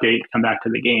 here's an update, come back to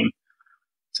the game.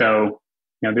 So,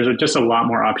 there's just a lot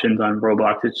more options on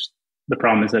Roblox. The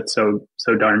problem is it's so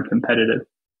darn competitive.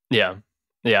 Yeah.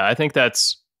 I think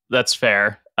that's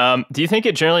fair. Do you think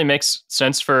it generally makes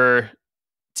sense for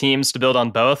teams to build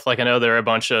on both? Like, I know there are a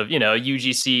bunch of,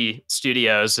 UGC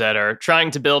studios that are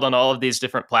trying to build on all of these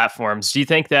different platforms. Do you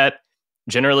think that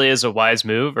generally is a wise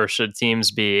move, or should teams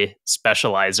be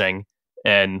specializing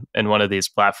in one of these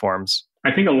platforms?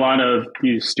 I think a lot of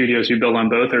these studios who build on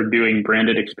both are doing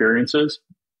branded experiences.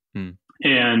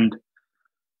 And,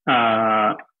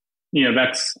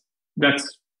 that's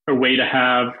a way to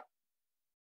have,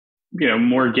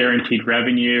 more guaranteed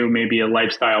revenue, maybe a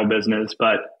lifestyle business,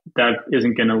 but that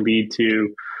isn't going to lead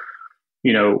to,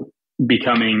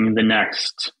 becoming the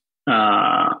next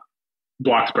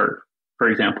Bloxburg, for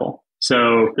example.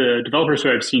 So the developers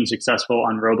who I've seen successful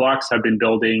on Roblox have been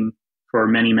building for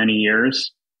many, many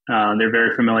years. They're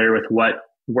very familiar with what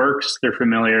works. They're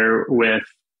familiar with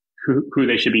who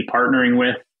they should be partnering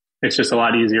with. It's just a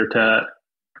lot easier to,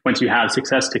 once you have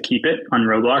success, to keep it on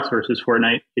Roblox versus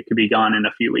Fortnite. It could be gone in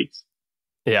a few weeks.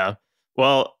 Yeah.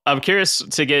 Well, I'm curious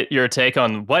to get your take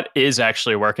on what is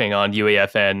actually working on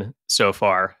UEFN so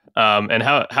far, and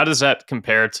how does that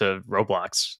compare to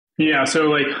Roblox? Yeah, so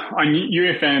like on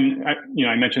UEFN,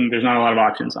 I mentioned there's not a lot of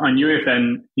options. On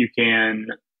UEFN, you can,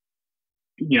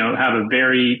 have a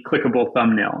very clickable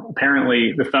thumbnail.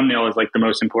 Apparently, the thumbnail is like the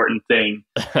most important thing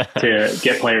to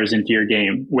get players into your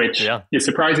game, which is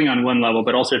surprising on one level,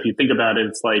 but also if you think about it,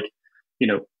 it's like,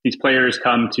 these players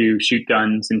come to shoot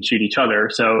guns and shoot each other.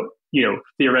 So,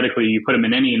 theoretically, you put them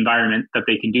in any environment that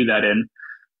they can do that in,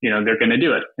 they're going to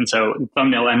do it. And so the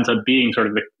thumbnail ends up being sort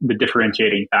of the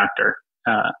differentiating factor.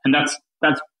 And that's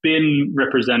been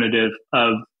representative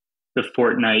of the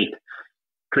Fortnite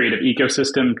creative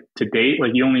ecosystem to date.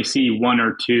 Like, you only see one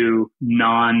or two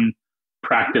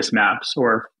non-practice maps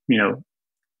or,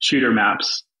 shooter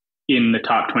maps in the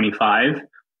top 25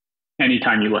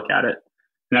 anytime you look at it.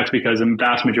 And that's because the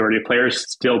vast majority of players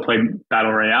still play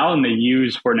Battle Royale, and they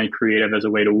use Fortnite Creative as a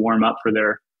way to warm up for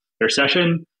their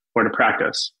session or to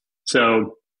practice.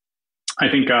 So I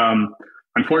think,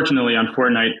 unfortunately, on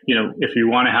Fortnite, if you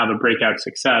want to have a breakout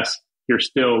success, you're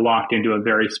still locked into a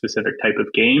very specific type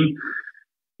of game.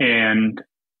 And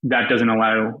that doesn't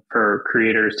allow for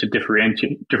creators to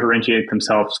differentiate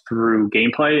themselves through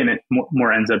gameplay. And it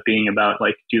more ends up being about,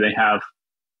 like, do they have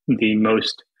the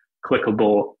most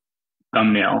clickable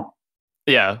thumbnail?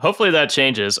 Yeah, hopefully that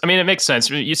changes. I mean, it makes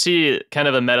sense. You see kind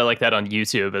of a meta like that on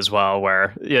YouTube as well,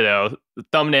 where,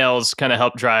 thumbnails kind of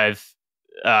help drive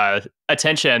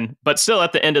attention, but still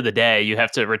at the end of the day, you have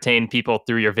to retain people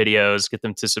through your videos, get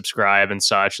them to subscribe and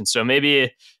such. And so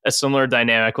maybe a similar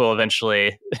dynamic will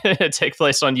eventually take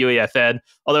place on UEFN,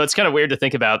 although it's kind of weird to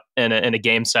think about in a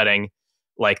game setting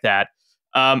like that.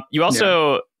 You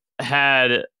also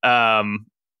had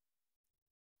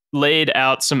laid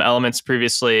out some elements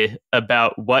previously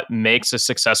about what makes a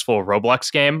successful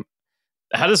Roblox game.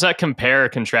 How does that compare or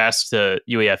contrast to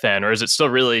UEFN, or is it still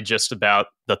really just about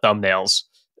the thumbnails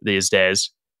these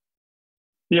days?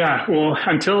 Yeah, well,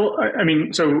 so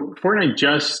Fortnite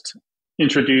just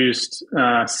introduced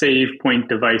save point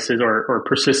devices or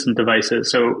persistent devices.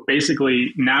 So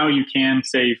basically, now you can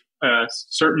save a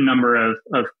certain number of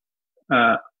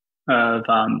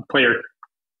player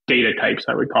data types,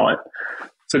 I would call it.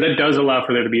 So that does allow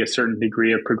for there to be a certain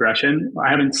degree of progression. I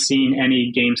haven't seen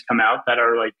any games come out that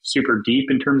are like super deep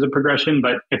in terms of progression,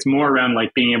 but it's more around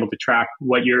like being able to track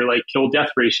what your like kill death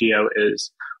ratio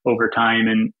is over time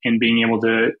and being able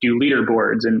to do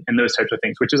leaderboards and those types of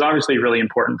things, which is obviously really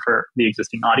important for the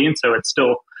existing audience. So it's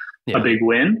still a big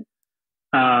win.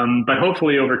 But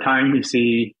hopefully over time we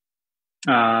see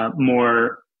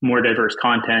more diverse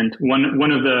content.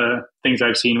 One of the things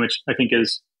I've seen, which I think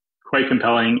is quite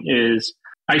compelling, is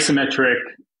isometric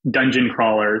dungeon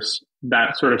crawlers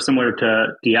that sort of similar to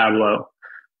Diablo.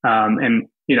 And,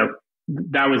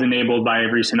 that was enabled by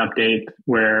a recent update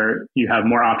where you have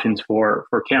more options for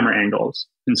camera angles.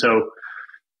 And so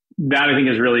that I think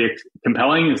is really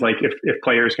compelling, is like if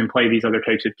players can play these other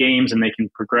types of games and they can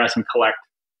progress and collect,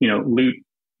 loot,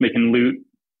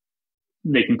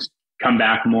 they can come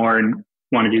back more and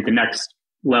want to do the next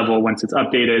level once it's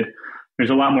updated.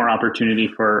 There's a lot more opportunity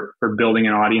for building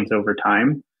an audience over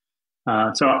time.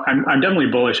 So I'm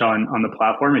definitely bullish on the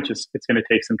platform. It's going to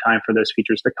take some time for those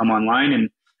features to come online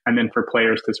and then for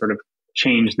players to sort of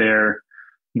change their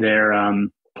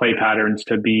play patterns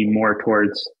to be more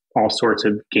towards all sorts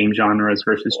of game genres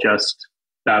versus just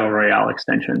battle royale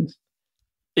extensions.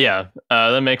 Yeah,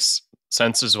 that makes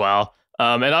sense as well.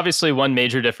 And obviously one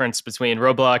major difference between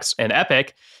Roblox and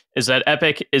Epic is that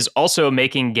Epic is also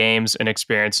making games and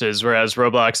experiences, whereas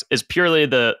Roblox is purely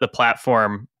the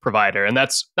platform provider. And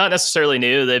that's not necessarily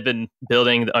new. They've been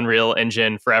building the Unreal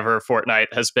Engine forever.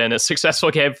 Fortnite has been a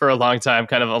successful game for a long time,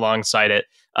 kind of alongside it.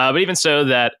 But even so,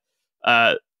 that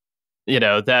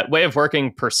that way of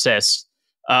working persists.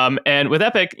 And with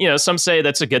Epic, some say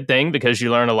that's a good thing because you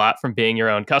learn a lot from being your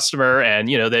own customer. And,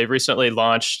 they've recently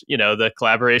launched, the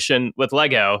collaboration with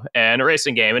Lego and a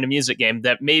racing game and a music game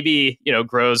that maybe,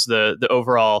 grows the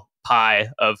overall pie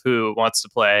of who wants to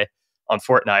play on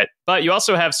Fortnite. But you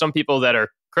also have some people that are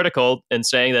critical in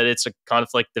saying that it's a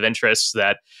conflict of interest,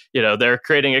 that, they're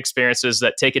creating experiences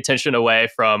that take attention away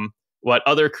from what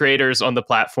other creators on the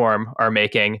platform are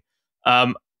making.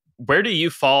 Where do you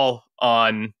fall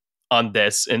on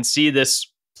this and see this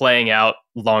playing out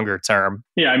longer term?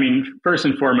 Yeah, I mean, first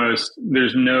and foremost,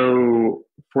 there's no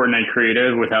Fortnite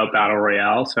creative without Battle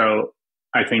Royale. So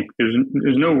I think there's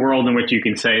no world in which you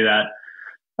can say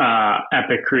that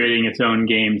Epic creating its own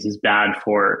games is bad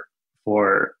for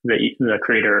the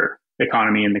creator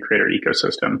economy and the creator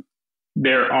ecosystem.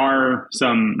 There are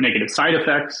some negative side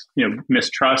effects,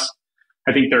 mistrust.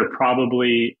 I think there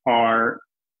probably are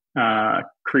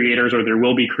creators, or there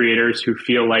will be creators who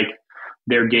feel like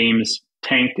their games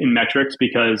tanked in metrics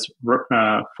because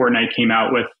Fortnite came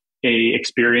out with a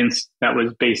experience that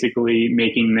was basically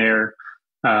making their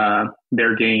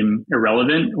game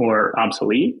irrelevant or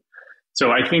obsolete.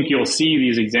 So I think you'll see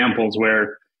these examples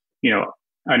where,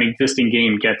 an existing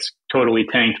game gets totally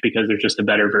tanked because there's just a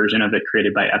better version of it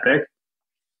created by Epic.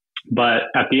 But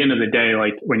at the end of the day,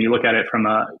 like when you look at it from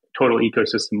a total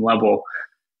ecosystem level,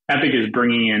 Epic is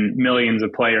bringing in millions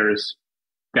of players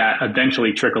that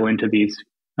eventually trickle into these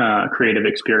creative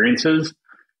experiences.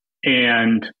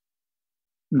 And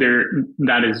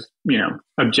that is,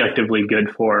 objectively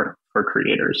good for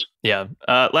creators. Yeah.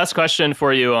 Last question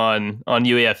for you on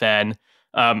UEFN.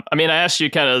 I asked you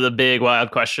kind of the big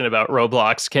wild question about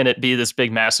Roblox. Can it be this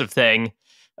big, massive thing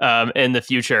in the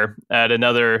future at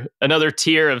another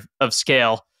tier of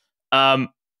scale? How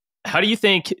do you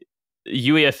think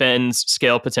UEFN's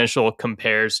scale potential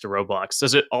compares to Roblox?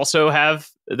 Does it also have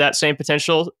that same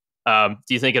potential? Do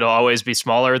you think it'll always be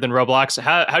smaller than Roblox?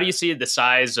 How do you see the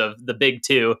size of the big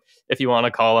two, if you want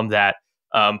to call them that,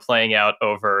 playing out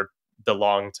over the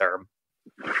long term?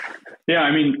 Yeah,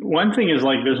 one thing is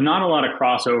like there's not a lot of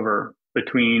crossover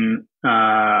between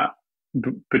the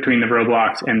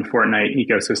Roblox and Fortnite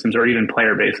ecosystems or even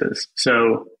player bases.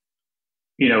 So,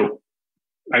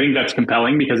 I think that's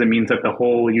compelling because it means that the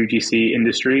whole UGC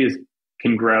industry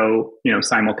can grow,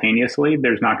 simultaneously.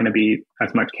 There's not going to be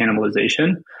as much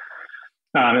cannibalization,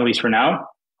 at least for now.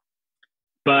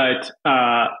 But,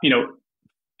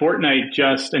 Fortnite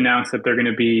just announced that they're going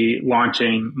to be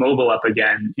launching mobile up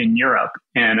again in Europe.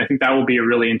 And I think that will be a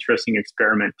really interesting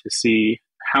experiment to see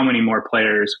how many more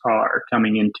players are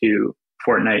coming into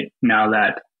Fortnite now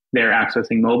that they're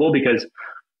accessing mobile, because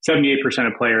 78%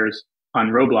 of players on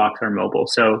Roblox are mobile.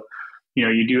 So,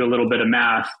 you do a little bit of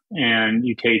math and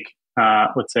you take,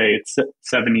 let's say it's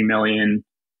 70 million,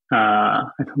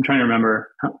 I'm trying to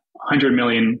remember, 100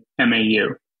 million MAU,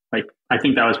 like I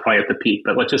think that was probably at the peak,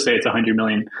 but let's just say it's 100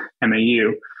 million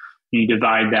MAU. You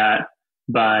divide that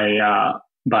by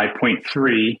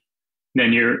 0.3,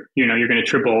 then you're going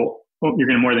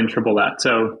to more than triple that.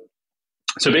 So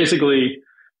basically,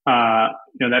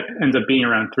 that ends up being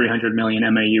around 300 million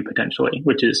MAU potentially,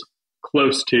 which is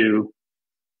close to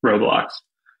Roblox.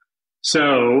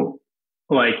 So,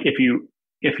 like, if you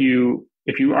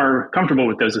are comfortable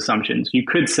with those assumptions, you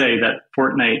could say that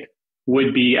Fortnite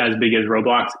would be as big as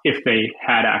Roblox if they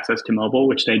had access to mobile,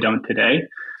 which they don't today.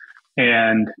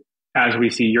 And as we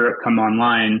see Europe come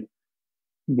online,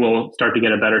 we'll start to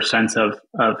get a better sense of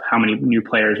how many new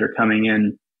players are coming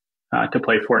in to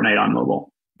play Fortnite on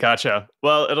mobile. Gotcha.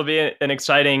 Well, it'll be an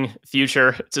exciting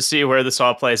future to see where this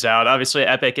all plays out. Obviously,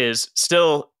 Epic is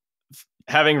still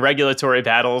having regulatory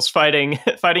battles, fighting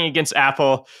against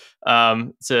Apple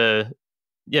to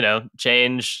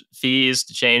change fees,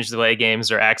 to change the way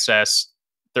games are accessed,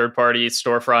 third-party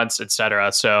storefronts,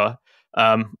 etc. So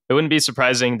it wouldn't be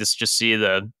surprising to just see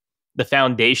the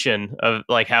foundation of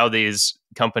like how these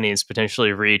companies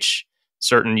potentially reach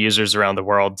certain users around the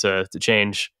world to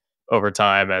change over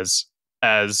time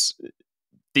as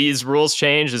these rules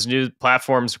change, as new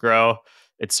platforms grow,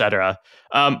 etc.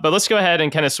 But let's go ahead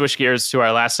and kind of switch gears to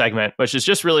our last segment, which is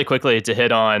just really quickly to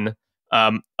hit on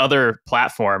other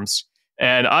platforms.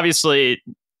 And obviously,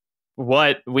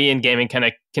 what we in gaming kind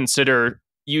of consider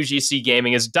UGC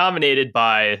gaming is dominated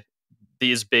by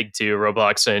these big two,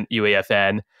 Roblox and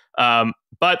UEFN.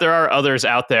 But there are others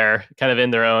out there kind of in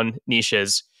their own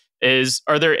niches.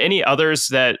 Are there any others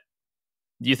that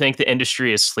you think the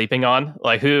industry is sleeping on?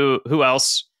 Like who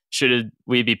else should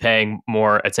we be paying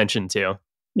more attention to?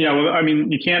 Yeah, well, I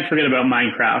mean, you can't forget about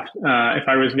Minecraft. If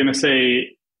I was going to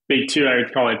say big two, I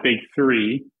would call it big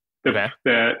three.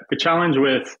 The challenge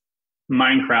with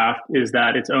Minecraft is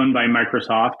that it's owned by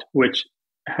Microsoft, which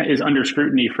is under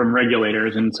scrutiny from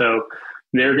regulators. And so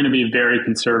they're going to be very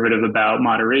conservative about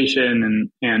moderation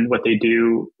and what they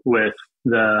do with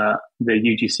the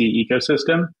UGC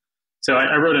ecosystem. So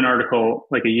I wrote an article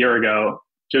like a year ago,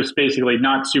 just basically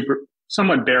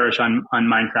somewhat bearish on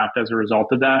Minecraft as a result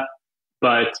of that.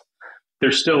 But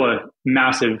there's still a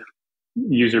massive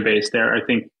user base there. I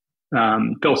think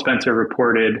Phil Spencer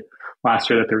reported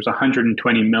last year that there was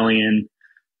 120 million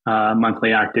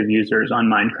monthly active users on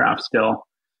Minecraft still.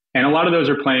 And a lot of those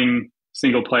are playing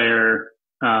single player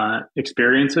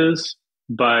experiences,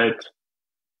 but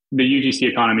the UGC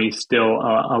economy is still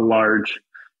a large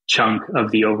chunk of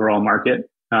the overall market.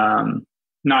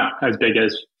 Not as big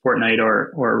as Fortnite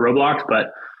or Roblox,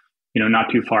 but not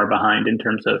too far behind in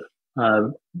terms of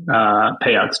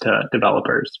payouts to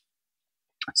developers.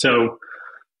 So,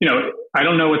 I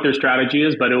don't know what their strategy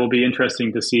is, but it will be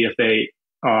interesting to see if they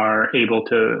are able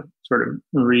to sort of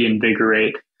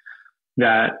reinvigorate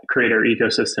that creator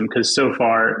ecosystem. Because so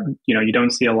far, you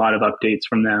don't see a lot of updates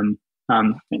from them.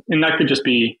 And that could just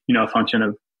be, a function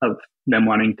of them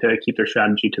wanting to keep their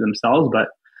strategy to themselves. But,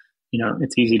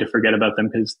 it's easy to forget about them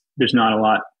because there's not a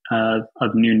lot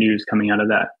of new news coming out of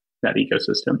that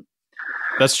ecosystem.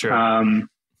 That's true.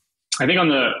 I think on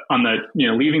the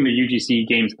leaving the UGC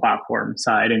games platform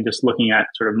side and just looking at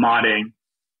sort of modding,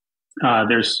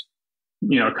 there's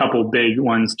a couple big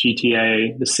ones,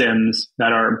 GTA, The Sims,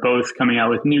 that are both coming out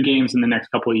with new games in the next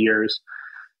couple of years.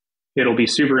 It'll be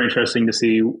super interesting to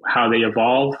see how they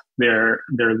evolve their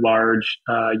large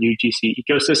UGC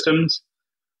ecosystems.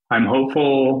 I'm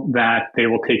hopeful that they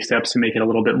will take steps to make it a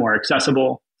little bit more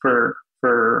accessible for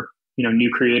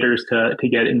new creators to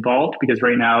get involved, because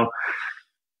right now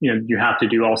you have to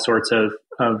do all sorts of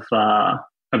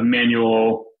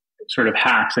manual sort of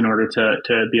hacks in order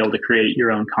to be able to create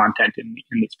your own content in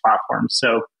these platforms.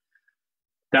 So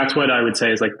that's what I would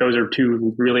say is like those are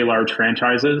two really large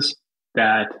franchises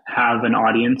that have an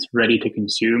audience ready to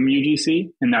consume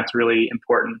UGC, and that's really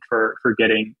important for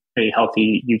getting a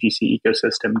healthy UGC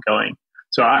ecosystem going.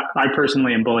 So I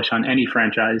personally am bullish on any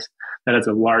franchise that has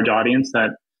a large audience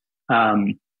that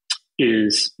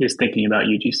is thinking about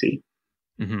UGC.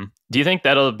 Mm-hmm. Do you think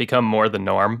that'll become more the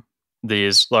norm?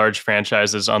 These large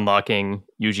franchises unlocking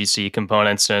UGC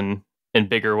components in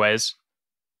bigger ways?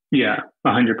 Yeah,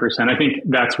 100%. I think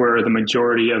that's where the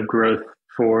majority of growth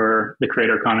for the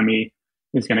creator economy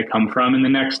is going to come from in the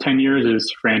next 10 years,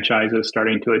 is franchises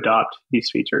starting to adopt these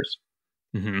features.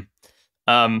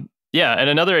 Mm-hmm. Yeah, and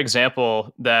another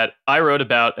example that I wrote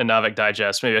about in Naavik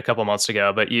Digest maybe a couple months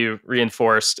ago, but you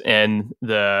reinforced in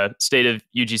the State of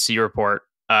UGC report,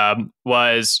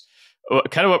 was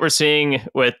kind of what we're seeing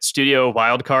with Studio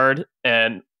Wildcard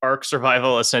and Ark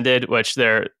Survival Ascended, which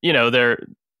they're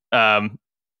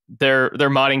their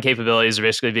modding capabilities are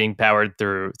basically being powered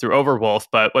through Overwolf.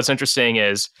 But what's interesting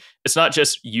is it's not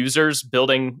just users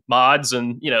building mods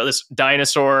and this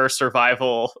dinosaur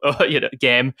survival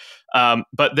game,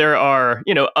 but there are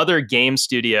other game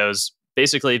studios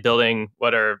basically building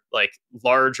what are like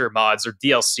larger mods or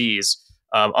DLCs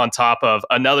on top of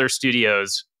another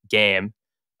studio's game.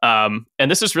 And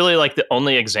this is really like the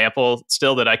only example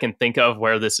still that I can think of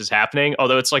where this is happening,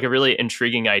 although it's like a really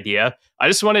intriguing idea. I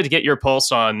just wanted to get your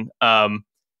pulse on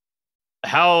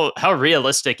how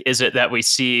realistic is it that we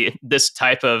see this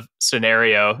type of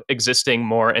scenario existing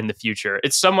more in the future?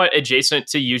 It's somewhat adjacent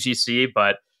to UGC,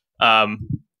 but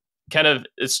kind of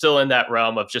it's still in that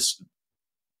realm of just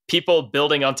people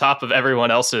building on top of everyone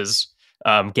else's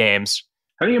games.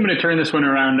 I think I'm going to turn this one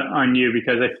around on you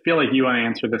because I feel like you want to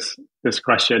answer this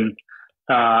question.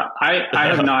 I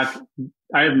have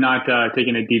not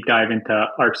taken a deep dive into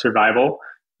Ark Survival,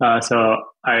 so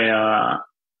I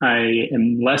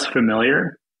am less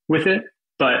familiar with it.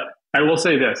 But I will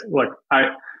say this: look,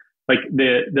 I like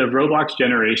the Roblox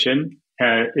generation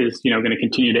is going to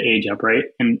continue to age up, right?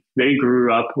 And they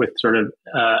grew up with sort of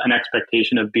an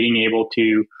expectation of being able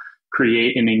to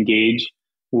create and engage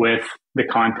with the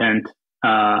content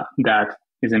that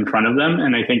is in front of them.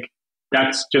 And I think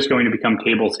that's just going to become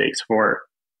table stakes for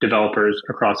developers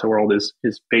across the world is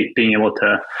being able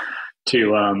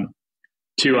to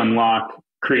unlock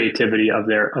creativity of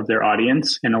their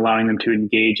audience and allowing them to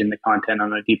engage in the content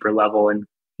on a deeper level and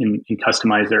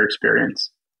customize their experience.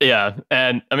 Yeah.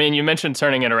 And I mean, you mentioned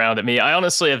turning it around at me. I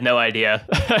honestly have no idea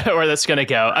where that's going to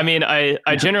go. I mean, I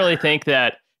generally think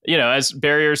that, as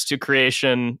barriers to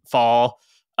creation fall,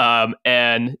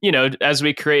 and, as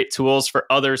we create tools for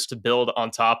others to build on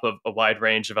top of a wide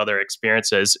range of other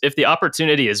experiences, if the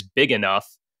opportunity is big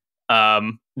enough,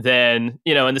 then,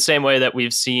 in the same way that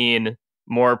we've seen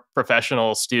more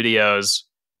professional studios,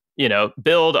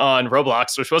 build on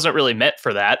Roblox, which wasn't really meant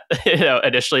for that,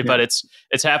 initially, but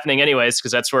it's happening anyways,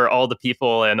 because that's where all the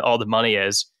people and all the money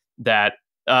is. That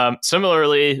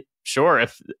similarly, sure,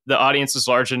 if the audience is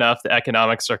large enough, the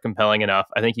economics are compelling enough,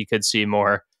 I think you could see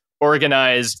more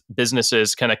organized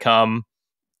businesses kind of come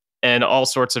in all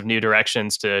sorts of new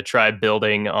directions to try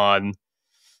building on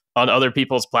other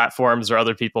people's platforms or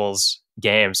other people's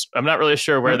games. I'm not really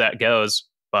sure where that goes,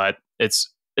 but it's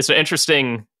an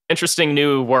interesting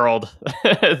new world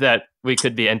that we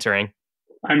could be entering.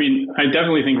 I mean, I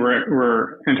definitely think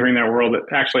we're entering that world.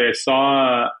 Actually, I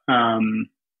saw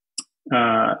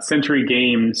Century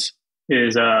Games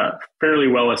is a fairly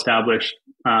well-established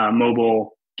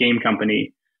mobile game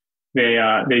company. They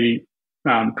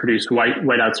produced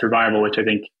Whiteout Survival, which I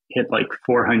think hit like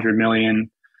 $400 million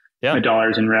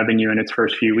in revenue in its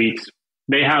first few weeks.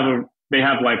 They have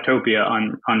Livetopia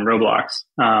on Roblox,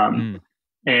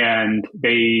 and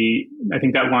I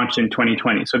think that launched in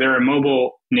 2020. So they're a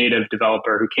mobile native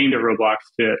developer who came to Roblox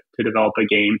to develop a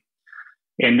game,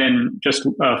 and then just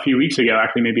a few weeks ago,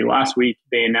 actually maybe last week,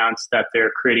 they announced that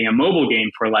they're creating a mobile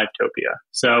game for Livetopia.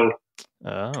 So.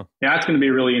 That's going to be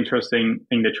a really interesting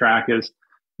thing to track is,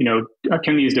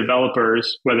 can these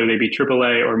developers, whether they be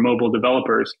AAA or mobile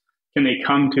developers, can they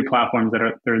come to platforms that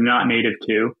they're not native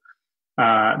to,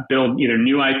 build either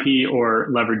new IP or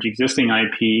leverage existing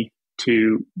IP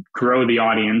to grow the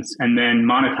audience and then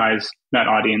monetize that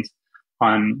audience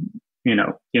on,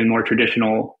 in more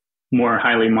traditional, more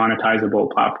highly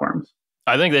monetizable platforms?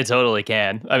 I think they totally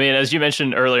can. I mean, as you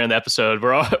mentioned earlier in the episode,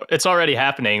 it's already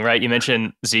happening, right? You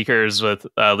mentioned Zeekers with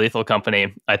Lethal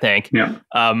Company, I think. Yeah.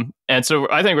 And so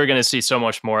I think we're going to see so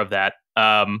much more of that.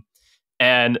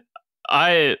 And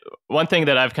one thing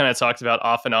that I've kind of talked about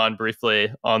off and on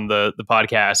briefly on the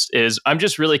podcast is I'm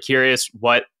just really curious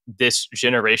what this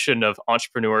generation of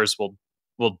entrepreneurs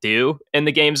will do in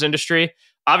the games industry.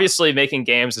 Obviously, making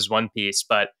games is one piece,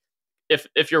 but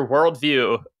if your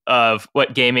worldview of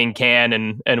what gaming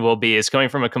can and will be is coming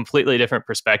from a completely different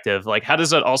perspective, like how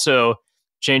does that also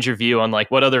change your view on like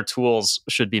what other tools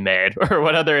should be made or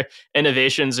what other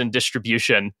innovations in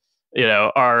distribution,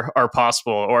 are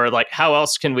possible, or like how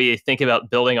else can we think about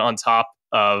building on top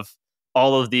of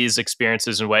all of these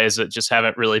experiences in ways that just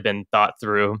haven't really been thought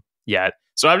through yet.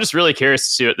 So I'm just really curious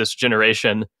to see what this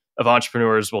generation of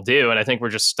entrepreneurs will do. And I think we're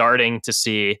just starting to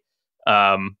see,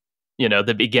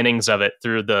 the beginnings of it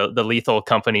through the Lethal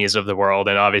companies of the world,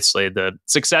 and obviously the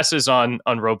successes on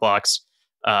Roblox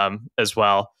as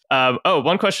well.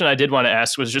 One question I did want to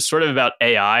ask was just sort of about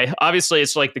AI. Obviously,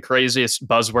 it's like the craziest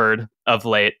buzzword of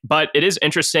late, but it is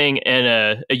interesting in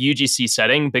a UGC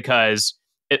setting because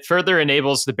it further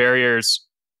enables the barriers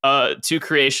to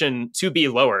creation to be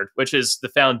lowered, which is the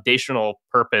foundational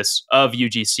purpose of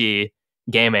UGC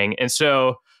gaming. And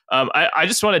so I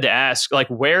just wanted to ask, like,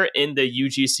 where in the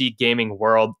UGC gaming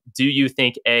world do you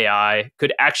think AI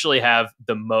could actually have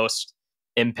the most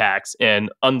impact in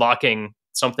unlocking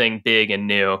something big and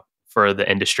new for the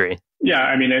industry? Yeah,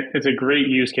 I mean, it's a great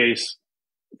use case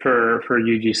for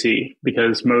UGC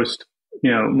because most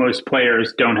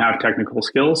players don't have technical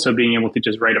skills. So being able to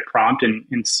just write a prompt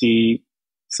and see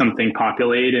something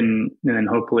populate and then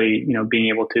hopefully, being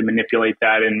able to manipulate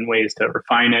that in ways to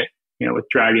refine it, with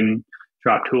drag and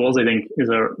drop tools, I think is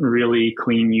a really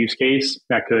clean use case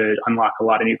that could unlock a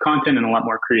lot of new content and a lot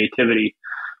more creativity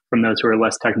from those who are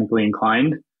less technically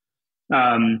inclined.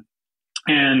 And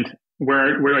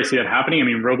where do I see that happening? I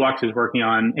mean, Roblox is working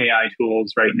on AI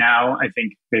tools right now. I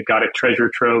think they've got a treasure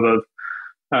trove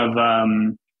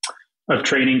of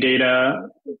training data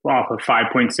off of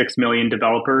 5.6 million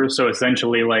developers. So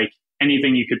essentially, like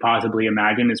anything you could possibly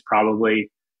imagine is probably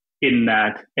in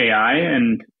that AI,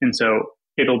 and so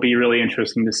it'll be really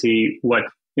interesting to see what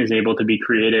is able to be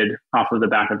created off of the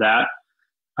back of that.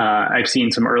 I've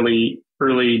seen some early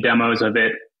demos of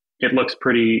it. It looks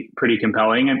pretty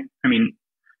compelling. And I mean,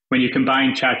 when you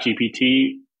combine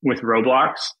ChatGPT with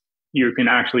Roblox, you can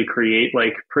actually create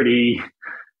like pretty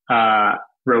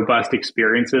robust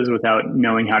experiences without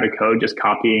knowing how to code, just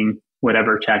copying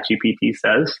whatever ChatGPT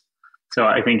says. So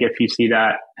I think if you see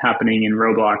that happening in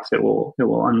Roblox, it will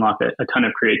unlock a ton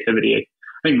of creativity.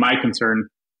 I think my concern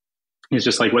is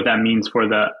just like what that means for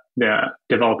the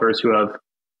developers who have,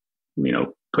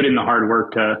 put in the hard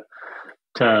work to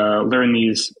learn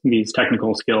these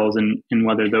technical skills and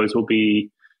whether those will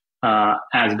be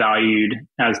as valued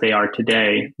as they are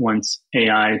today once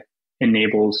AI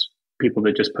enables people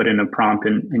to just put in a prompt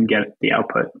and get the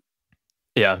output.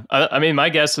 Yeah. I mean, my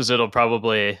guess is it'll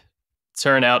probably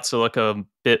turn out to look a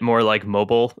bit more like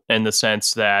mobile in the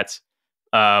sense that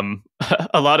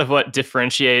a lot of what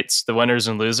differentiates the winners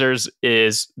and losers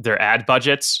is their ad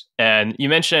budgets. And you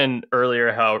mentioned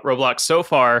earlier how Roblox so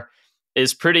far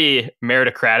is pretty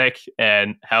meritocratic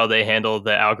and how they handle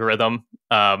the algorithm.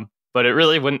 But it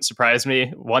really wouldn't surprise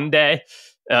me one day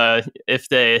if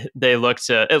they look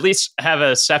to at least have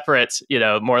a separate,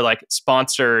 more like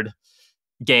sponsored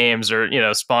games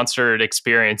or, sponsored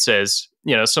experiences,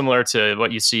 similar to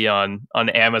what you see on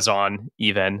Amazon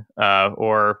even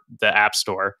or the App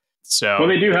Store. So, well,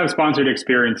 they do have sponsored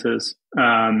experiences.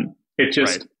 It's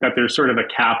just right. that there's sort of a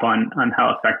cap on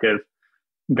how effective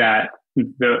that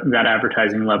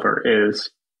advertising lever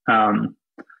is.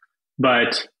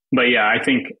 But yeah, I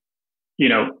think,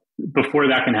 before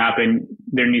that can happen,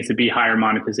 there needs to be higher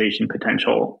monetization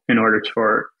potential in order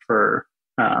for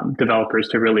developers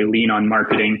to really lean on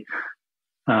marketing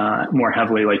more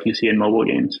heavily like you see in mobile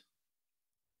games.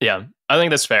 Yeah, I think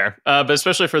that's fair. But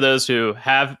especially for those who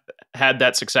have had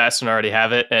that success and already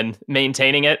have it and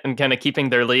maintaining it and kind of keeping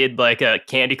their lead, like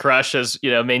Candy Crush has,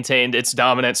 maintained its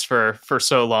dominance for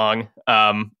so long.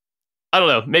 I don't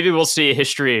know. Maybe we'll see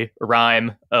history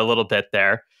rhyme a little bit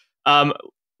there.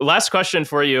 Last question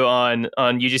for you on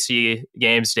UGC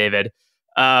games, David.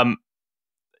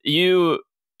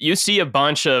 You see a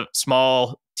bunch of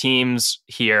small teams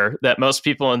here that most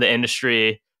people in the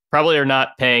industry probably are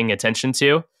not paying attention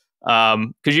to.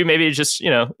 Could you maybe just,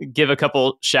 give a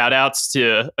couple shout outs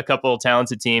to a couple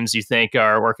talented teams you think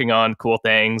are working on cool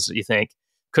things that you think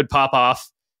could pop off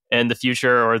in the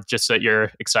future or just that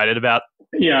you're excited about?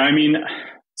 Yeah, I mean,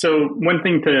 so one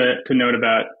thing to note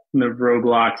about the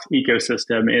Roblox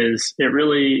ecosystem is it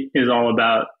really is all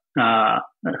about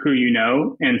who you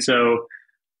know. And so,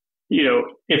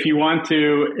 if you want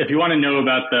to know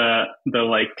about the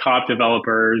like top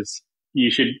developers, you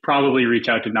should probably reach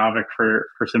out to Naavik for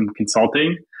some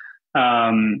consulting.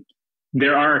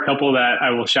 There are a couple that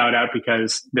I will shout out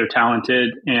because they're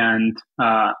talented and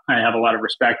I have a lot of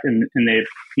respect and they've,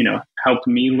 helped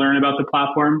me learn about the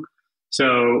platform.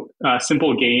 So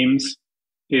Simple Games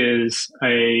is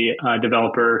a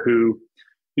developer who,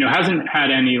 hasn't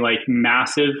had any like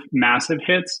massive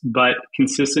hits, but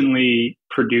consistently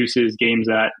produces games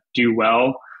that do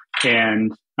well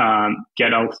and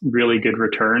get a really good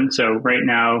return. So right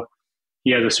now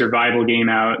he has a survival game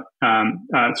out.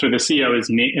 So the CEO is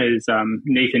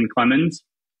Nathan Clemens,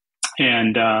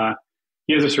 and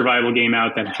he has a survival game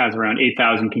out that has around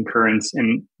 8,000 concurrents,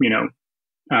 and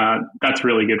that's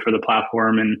really good for the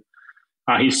platform. And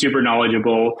he's super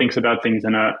knowledgeable, thinks about things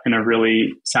in a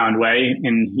really sound way,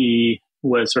 and he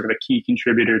was sort of a key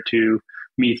contributor to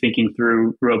me thinking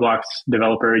through Roblox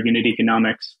developer unit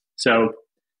economics. So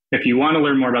if you want to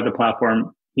learn more about the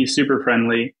platform, he's super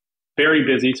friendly, very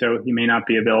busy, so he may not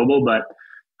be available, but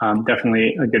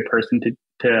definitely a good person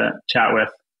to chat with.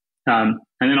 And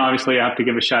then obviously I have to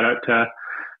give a shout out to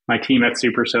my team at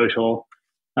Super Social.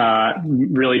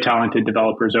 really talented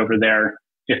developers over there.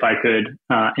 If I could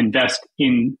invest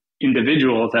in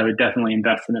individuals, I would definitely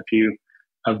invest in a few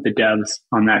of the devs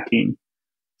on that team.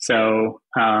 So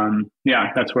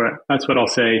that's what I'll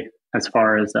say as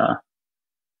far as good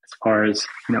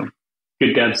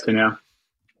devs to know.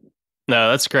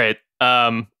 No, that's great.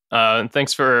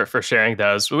 Thanks for sharing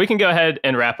those. But we can go ahead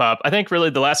and wrap up. I think really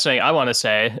the last thing I want to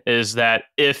say is that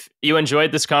if you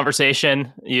enjoyed this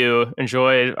conversation, you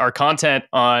enjoyed our content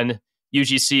on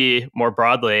UGC more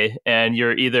broadly, and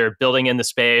you're either building in the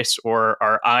space or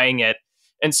are eyeing it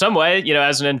in some way,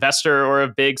 as an investor or a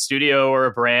big studio or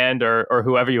a brand or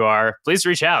whoever you are, please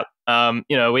reach out. We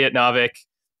at Naavik,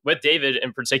 with David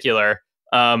in particular,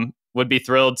 would be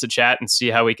thrilled to chat and see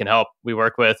how we can help. We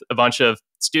work with a bunch of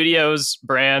studios,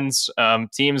 brands,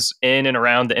 teams in and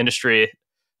around the industry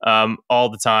all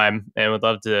the time, and would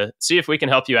love to see if we can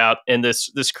help you out in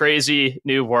this crazy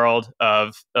new world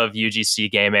of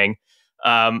UGC gaming.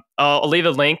 I'll leave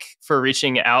a link for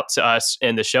reaching out to us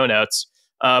in the show notes.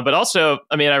 But also,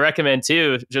 I recommend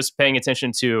too, just paying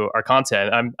attention to our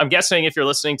content. I'm guessing if you're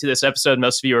listening to this episode,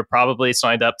 most of you are probably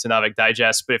signed up to Naavik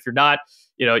Digest, but if you're not,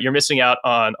 you're missing out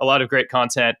on a lot of great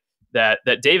content that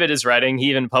David is writing.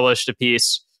 He even published a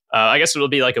piece. I guess it'll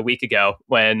be like a week ago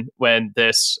when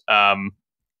this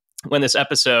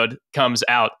episode comes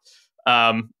out.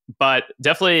 But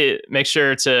definitely make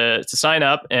sure to sign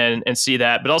up and see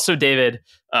that. But also, David,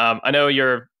 I know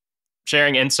you're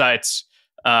sharing insights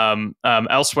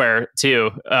elsewhere too.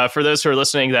 For those who are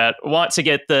listening that want to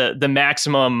get the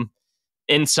maximum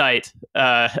insight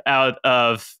out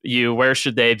of you, where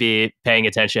should they be paying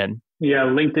attention? Yeah,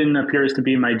 LinkedIn appears to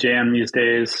be my jam these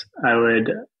days.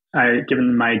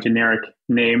 Given my generic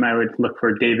name, I would look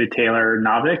for David Taylor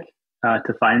Naavik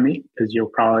to find me, because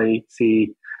you'll probably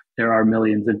see there are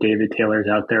millions of David Taylors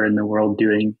out there in the world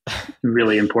doing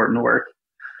really important work.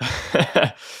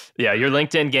 Yeah, your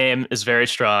LinkedIn game is very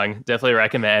strong. Definitely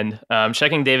recommend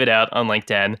checking David out on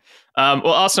LinkedIn. Well,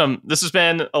 awesome. This has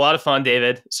been a lot of fun,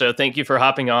 David. So thank you for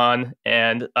hopping on,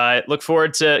 and I look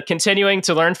forward to continuing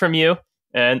to learn from you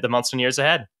and the months and years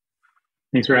ahead.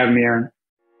 Thanks for having me, Aaron.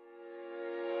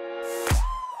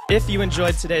 If you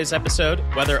enjoyed today's episode,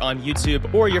 whether on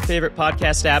YouTube or your favorite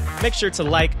podcast app, make sure to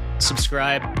like,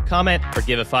 subscribe, comment, or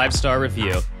give a 5-star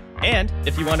review. And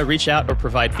if you want to reach out or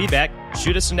provide feedback,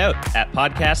 shoot us a note at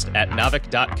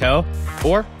podcast@naavik.co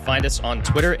or find us on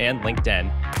Twitter and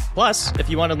LinkedIn. Plus, if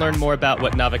you want to learn more about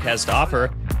what Naavik has to offer,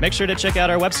 make sure to check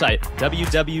out our website,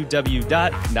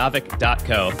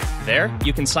 www.naavik.co. There,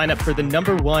 you can sign up for the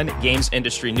 #1 games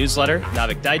industry newsletter,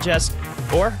 Naavik Digest,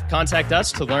 or contact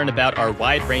us to learn about our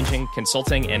wide-ranging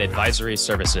consulting and advisory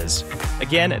services.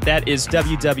 Again, that is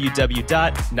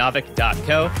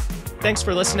www.naavik.co. Thanks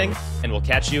for listening, and we'll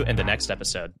catch you in the next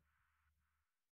episode.